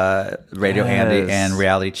left Radio Andy and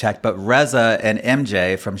Reality Check, but Reza and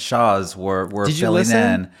MJ from Shaw's were filling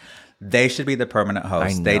in. They should be the permanent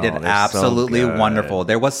host. They did absolutely wonderful.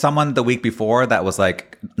 There was someone the week before that was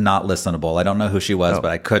like not listenable. I don't know who she was,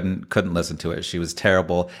 but I couldn't listen to it. She was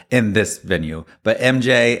terrible in this venue. But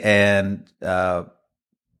MJ and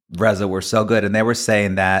Reza were so good, and they were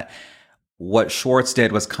saying that what Schwartz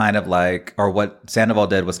did was kind of like, or what Sandoval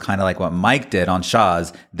did was kind of like what Mike did on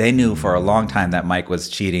Shaw's. They knew for a long time that Mike was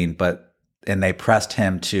cheating, and they pressed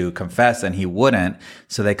him to confess and he wouldn't.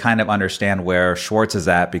 So they kind of understand where Schwartz is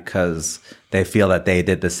at because they feel that they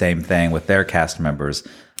did the same thing with their cast members.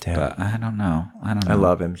 Damn. But I don't know. I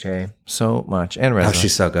love MJ so much. And Reza. Oh,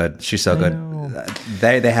 she's so good. She's so good.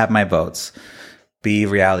 They have my votes. Be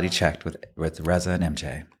reality checked with Reza and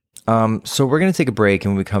MJ. So we're going to take a break,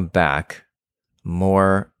 and when we come back,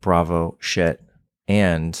 more Bravo shit.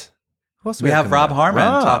 And we have Rob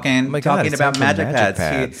Harmon talking about Magic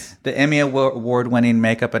Pads. The Emmy Award-winning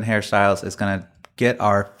makeup and hairstylist is going to get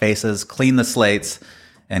our faces, clean the slates,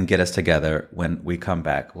 and get us together when we come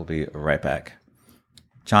back. We'll be right back.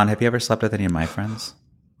 John, have you ever slept with any of my friends?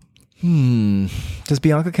 Does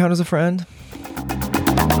Bianca count as a friend?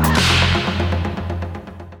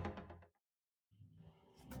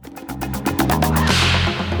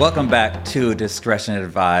 Welcome back to Discretion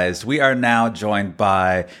Advised. We are now joined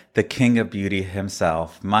by the King of Beauty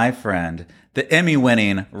himself, my friend, the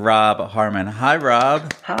Emmy-winning Rob Harmon. Hi,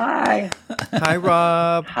 Rob. Hi. Hi,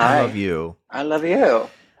 Rob. Hi. I love you. I love you.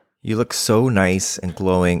 You look so nice and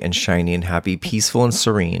glowing and shiny and happy, peaceful and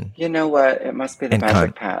serene. You know what? It must be the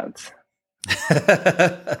magic pads.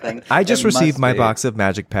 I just received my box of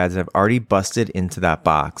magic pads, and I've already busted into that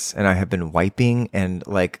box, and I have been wiping and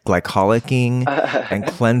like glycolicking and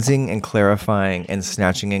cleansing and clarifying and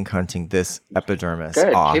snatching and cunting this epidermis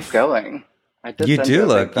off. Keep going. You do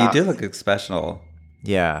look special.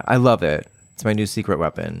 Yeah, I love it. It's my new secret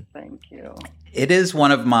weapon. Thank you. It is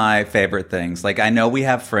one of my favorite things. Like, I know we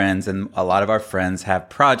have friends, and a lot of our friends have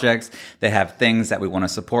projects. They have things that we want to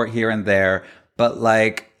support here and there, but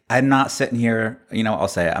like, I'm not sitting here, I'll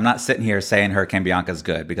say it. I'm not sitting here saying Hurricane Bianca's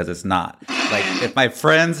good, because it's not. Like, if my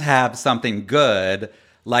friends have something good,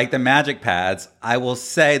 like the magic pads, I will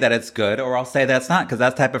say that it's good, or I'll say that's not, because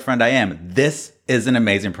that's the type of friend I am. This is an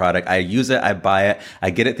amazing product. I use it. I buy it. I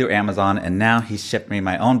get it through Amazon, and now he shipped me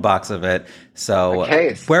my own box of it. So,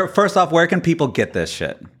 first off, where can people get this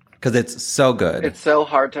shit? Because it's so good. It's so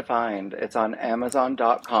hard to find. It's on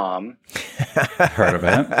Amazon.com. Heard of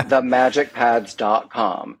it.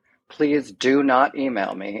 Themagicpads.com. Please do not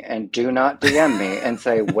email me and do not DM me and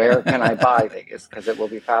say, where can I buy these? Because it will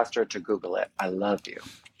be faster to Google it. I love you.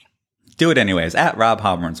 Do it anyways, at Rob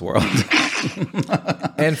Halmern's World.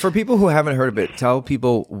 And for people who haven't heard of it, tell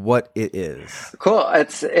people what it is. Cool.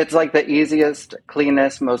 It's like the easiest,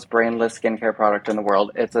 cleanest, most brainless skincare product in the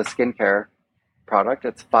world. It's a skincare product.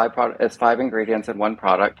 It's 5 ingredients in one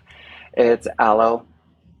product. It's aloe,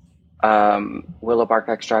 willow bark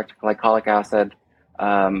extract, glycolic acid,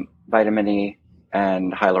 vitamin E,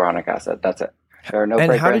 and hyaluronic acid. That's it. There are no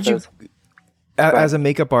fragrances. How did you, as a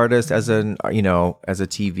makeup artist, as a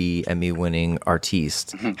TV Emmy-winning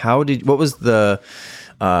artiste, what was the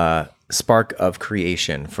spark of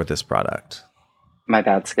creation for this product? My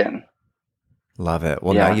bad skin. Love it.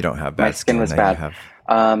 Well, now you don't have bad skin. My skin was bad.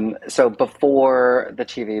 So before the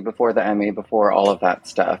TV, before the Emmy, before all of that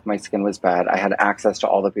stuff, my skin was bad. I had access to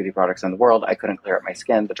all the beauty products in the world. I couldn't clear up my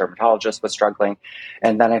skin. The dermatologist was struggling.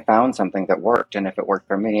 And then I found something that worked. And if it worked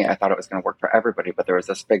for me, I thought it was going to work for everybody. But there was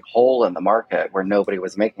this big hole in the market where nobody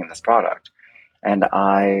was making this product. And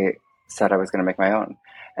I said I was going to make my own.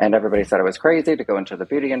 And everybody said I was crazy to go into the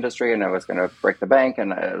beauty industry and I was going to break the bank.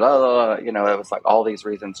 And, it was like all these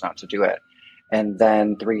reasons not to do it. And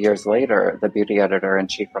then 3 years later, the beauty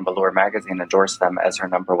editor-in-chief from Allure magazine endorsed them as her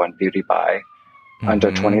 #1 beauty buy, under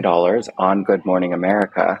 $20 on Good Morning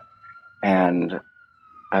America. And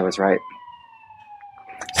I was right.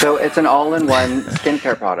 So it's an all-in-one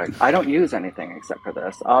skincare product. I don't use anything except for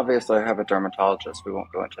this. Obviously, I have a dermatologist. We won't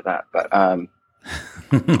go into that. But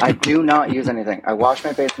I do not use anything. I wash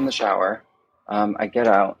my face in the shower. I get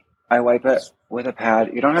out. I wipe it with a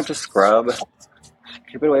pad. You don't have to scrub.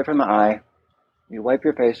 Keep it away from the eye. You wipe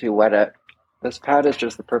your face, you wet it. This pad is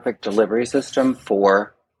just the perfect delivery system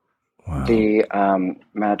for the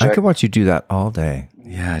magic. I could watch you do that all day.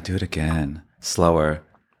 Yeah, do it again. Slower.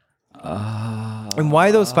 And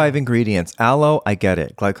why those 5 ingredients? Aloe, I get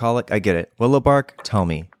it. Glycolic, I get it. Willow bark, tell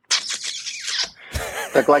me.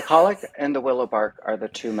 The glycolic and the willow bark are the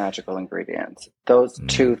 2 magical ingredients. Those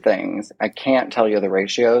 2 things, I can't tell you the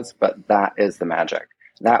ratios, but that is the magic.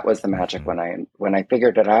 That was the magic. When I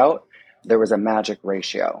figured it out, there was a magic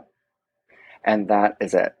ratio. And that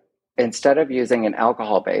is it. Instead of using an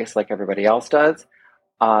alcohol base like everybody else does,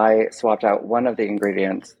 I swapped out one of the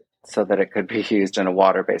ingredients so that it could be used in a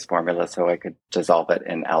water-based formula so I could dissolve it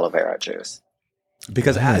in aloe vera juice.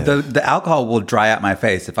 Because the alcohol will dry out my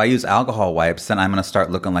face. If I use alcohol wipes, then I'm going to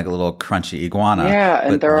start looking like a little crunchy iguana. Yeah,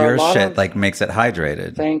 and but there are your a lot shit of, like makes it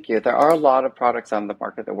hydrated. Thank you. There are a lot of products on the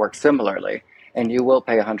market that work similarly, and you will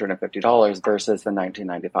pay $150 versus the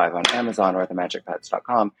 $19.95 on Amazon or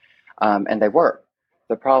themagicpets.com, and they work.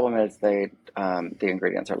 The problem is the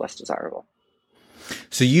ingredients are less desirable.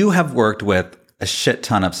 So you have worked with a shit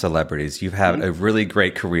ton of celebrities. You've had a really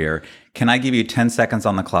great career. Can I give you 10 seconds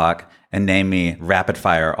on the clock and name me rapid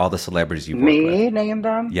fire all the celebrities you've worked with? Me name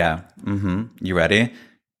them? Yeah. Mm-hmm. You ready?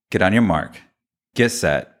 Get on your mark. Get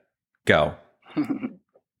set. Go.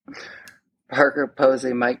 Parker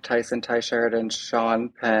Posey, Mike Tyson, Ty Sheridan, Sean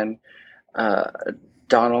Penn,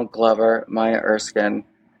 Donald Glover, Maya Erskine,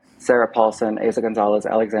 Sarah Paulson, Asa Gonzalez,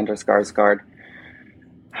 Alexander Skarsgård,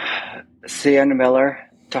 Sienna Miller,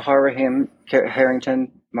 Tahar Rahim,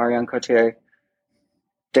 Harrington, Marion Cotillard,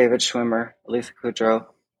 David Schwimmer, Lisa Kudrow.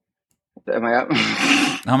 Am I up?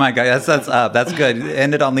 Oh my God, that's up. That's good.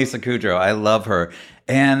 Ended on Lisa Kudrow. I love her.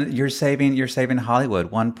 And you're saving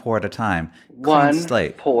Hollywood one pour at a time. One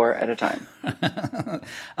slate. pour at a time.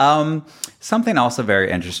 Something also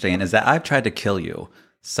very interesting is that I've tried to kill you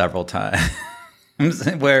several times.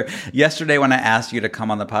 Where yesterday when I asked you to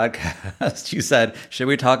come on the podcast, you said, should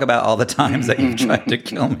we talk about all the times that you've tried to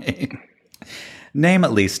kill me? Name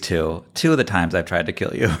at least two of the times I've tried to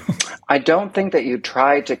kill you. I don't think that you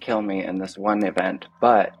tried to kill me in this one event,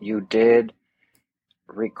 but you did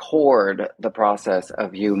record the process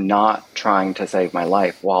of you not trying to save my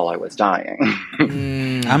life while I was dying.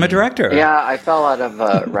 I'm a director. Yeah, I fell out of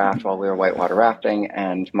a raft while we were whitewater rafting,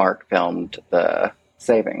 and Mark filmed the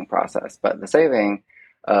saving process. But the saving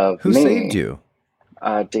of Who saved you?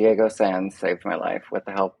 Diego Sanz saved my life with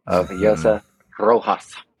the help of Yosa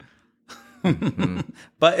Rojas.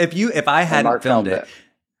 But if I hadn't filmed it.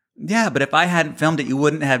 Yeah, but if I hadn't filmed it, you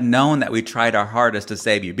wouldn't have known that we tried our hardest to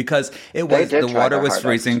save you because the water was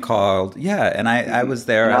freezing cold. Yeah, and I was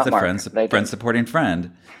there as a friend supporting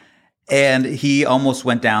friend, and he almost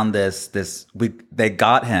went down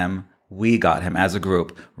we got him as a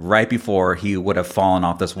group right before he would have fallen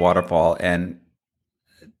off this waterfall, and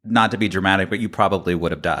not to be dramatic, but you probably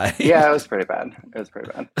would have died. Yeah, it was pretty bad.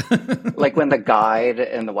 Like when the guide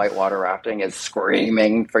in the whitewater rafting is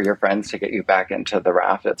screaming for your friends to get you back into the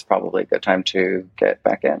raft, it's probably a good time to get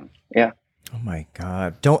back in. Yeah. Oh my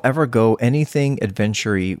God. Don't ever go anything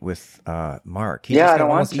adventure-y with Mark. He I just don't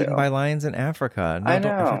got want to. Eaten by lions in Africa. No, I know.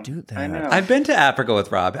 Don't ever do that. I know. I've been to Africa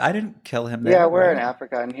with Rob. I didn't kill him there. Yeah, we're in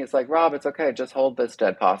Africa, and he's like, Rob, it's okay. Just hold this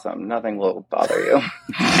dead possum. Nothing will bother you.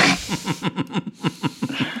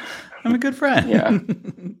 I'm a good friend. Yeah.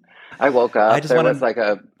 I woke up. There was like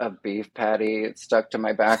a beef patty stuck to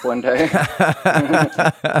my back one day.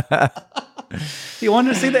 You wanted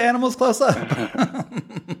to see the animals close up.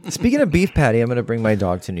 Speaking of beef patty, I'm going to bring my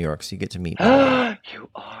dog to New York so you get to meet him. You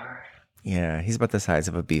are? Yeah, he's about the size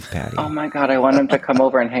of a beef patty. Oh my God, I want him to come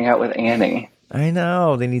over and hang out with Annie. I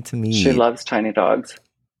know. They need to meet. She loves tiny dogs.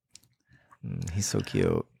 He's so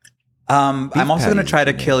cute. I'm also going to try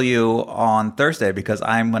to kill you on Thursday because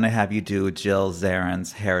I'm going to have you do Jill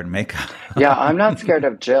Zarin's hair and makeup. Yeah, I'm not scared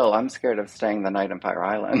of Jill. I'm scared of staying the night in Fire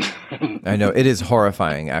Island. I know. It is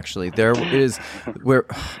horrifying, actually. There it is where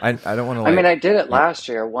I don't want to I mean, I did it last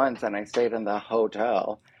year once and I stayed in the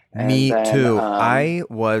hotel. Me too. I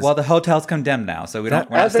was. Well, the hotel's condemned now, so we're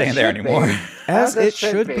not staying there anymore. As it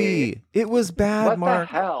should be. It was bad, what Mark.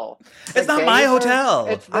 The hell? It's not my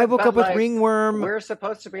hotel. I woke up with ringworm. We're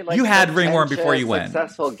supposed to be like you had ringworm before you went.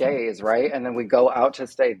 Successful gays, right? And then we go out to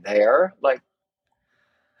stay there. Like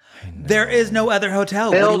there is no other hotel.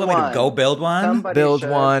 What do you want me to go build one? Somebody build should.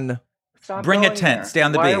 one. Stop Bring a going tent. there. Stay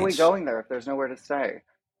on the beach. Why are we going there if there's nowhere to stay?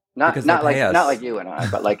 Not us. like you and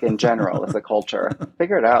I, but like in general as a culture.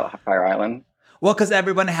 Figure it out, Fire Island. Well, because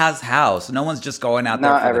everyone has a house. No one's just going out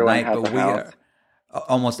there for the night. But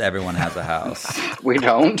almost everyone has a house. We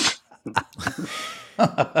don't.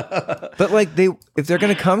 But like if they're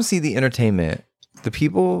going to come see the entertainment, the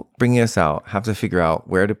people bringing us out have to figure out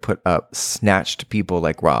where to put up snatched people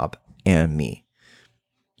like Rob and me.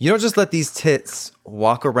 You don't just let these tits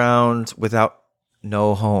walk around without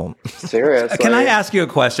no home. Seriously. Can I ask you a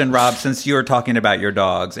question, Rob, since you were talking about your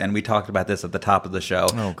dogs and we talked about this at the top of the show?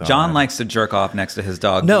 Oh, God. John likes to jerk off next to his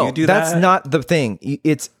dog. No, do you do that's that? not the thing.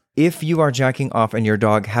 It's if you are jacking off and your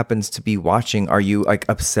dog happens to be watching, are you like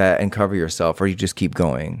upset and cover yourself or you just keep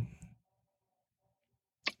going?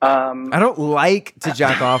 I don't like to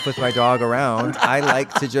jack off with my dog around. I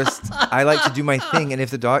like to do my thing. And if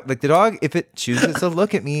the dog, if it chooses to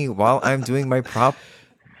look at me while I'm doing my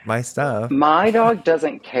stuff. My dog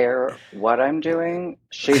doesn't care what I'm doing.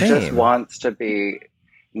 She just wants to be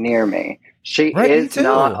near me. She is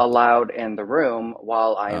not allowed in the room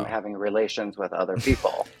while I am having relations with other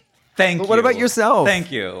people. Thank you. But what about yourself?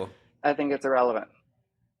 Thank you. I think it's irrelevant.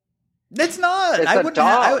 It's not. It's a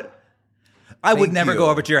dog. I would never go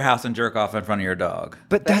over to your house and jerk off in front of your dog.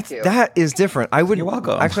 But that is different. I would. You're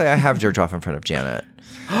welcome. Actually, I have jerked off in front of Janet.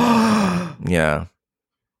 Yeah.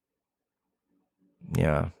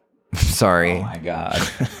 Yeah. Sorry. Oh my god.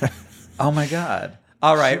 Oh my god.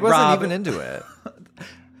 All right, she wasn't Rob. even into it.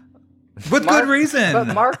 With good reason.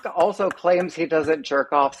 But Mark also claims he doesn't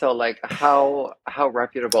jerk off, so like how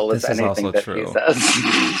reputable is anything that he says?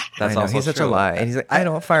 That's also he's such a lie. And he's like, I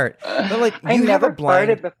don't fart. But like, I never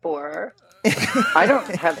farted before. I don't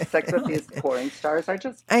have sex with these porn stars. I've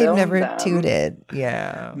never tooted.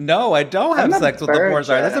 Yeah. No, I don't have sex with the porn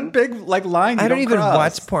star. That's a big line. I don't even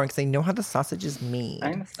watch porn because I know how the sausage is made.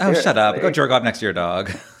 Oh, shut up. Go jerk off next to your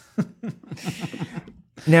dog.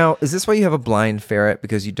 Now, is this why you have a blind ferret?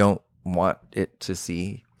 Because you don't want it to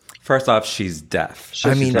see? First off, she's deaf.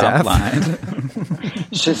 She's deaf. Blind.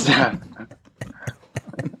 She's deaf.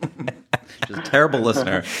 She's a terrible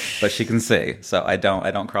listener, but she can see. So I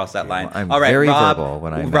don't cross that line. Well, I'm all right, very Rob, verbal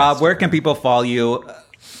when I Rob, where can people follow you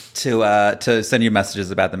to send you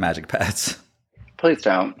messages about the magic pets? Please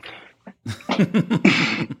don't.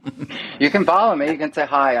 You can follow me. You can say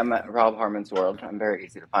hi. I'm at Rob Harmon's World. I'm very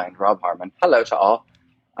easy to find. Rob Harmon. Hello to all.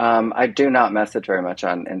 I do not message very much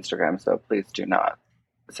on Instagram, so please do not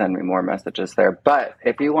send me more messages there. But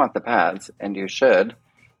if you want the pads, and you should,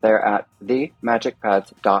 they're at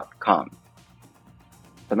themagicpads.com.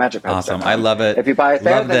 The Magic Pads. Awesome. I love it. If you buy it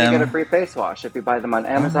there, love then them. you get a free face wash. If you buy them on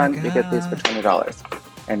Amazon, you get these for $20.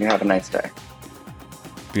 And you have a nice day.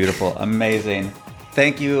 Beautiful. Amazing.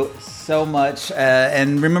 Thank you so much.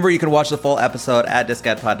 And remember, you can watch the full episode at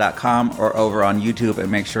discatpod.com or over on YouTube. And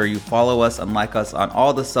make sure you follow us and like us on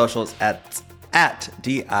all the socials at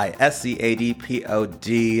DISCADPOD.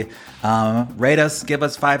 Rate us, give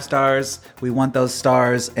us 5 stars. We want those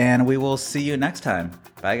stars. And we will see you next time.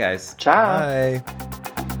 Bye, guys. Ciao. Bye.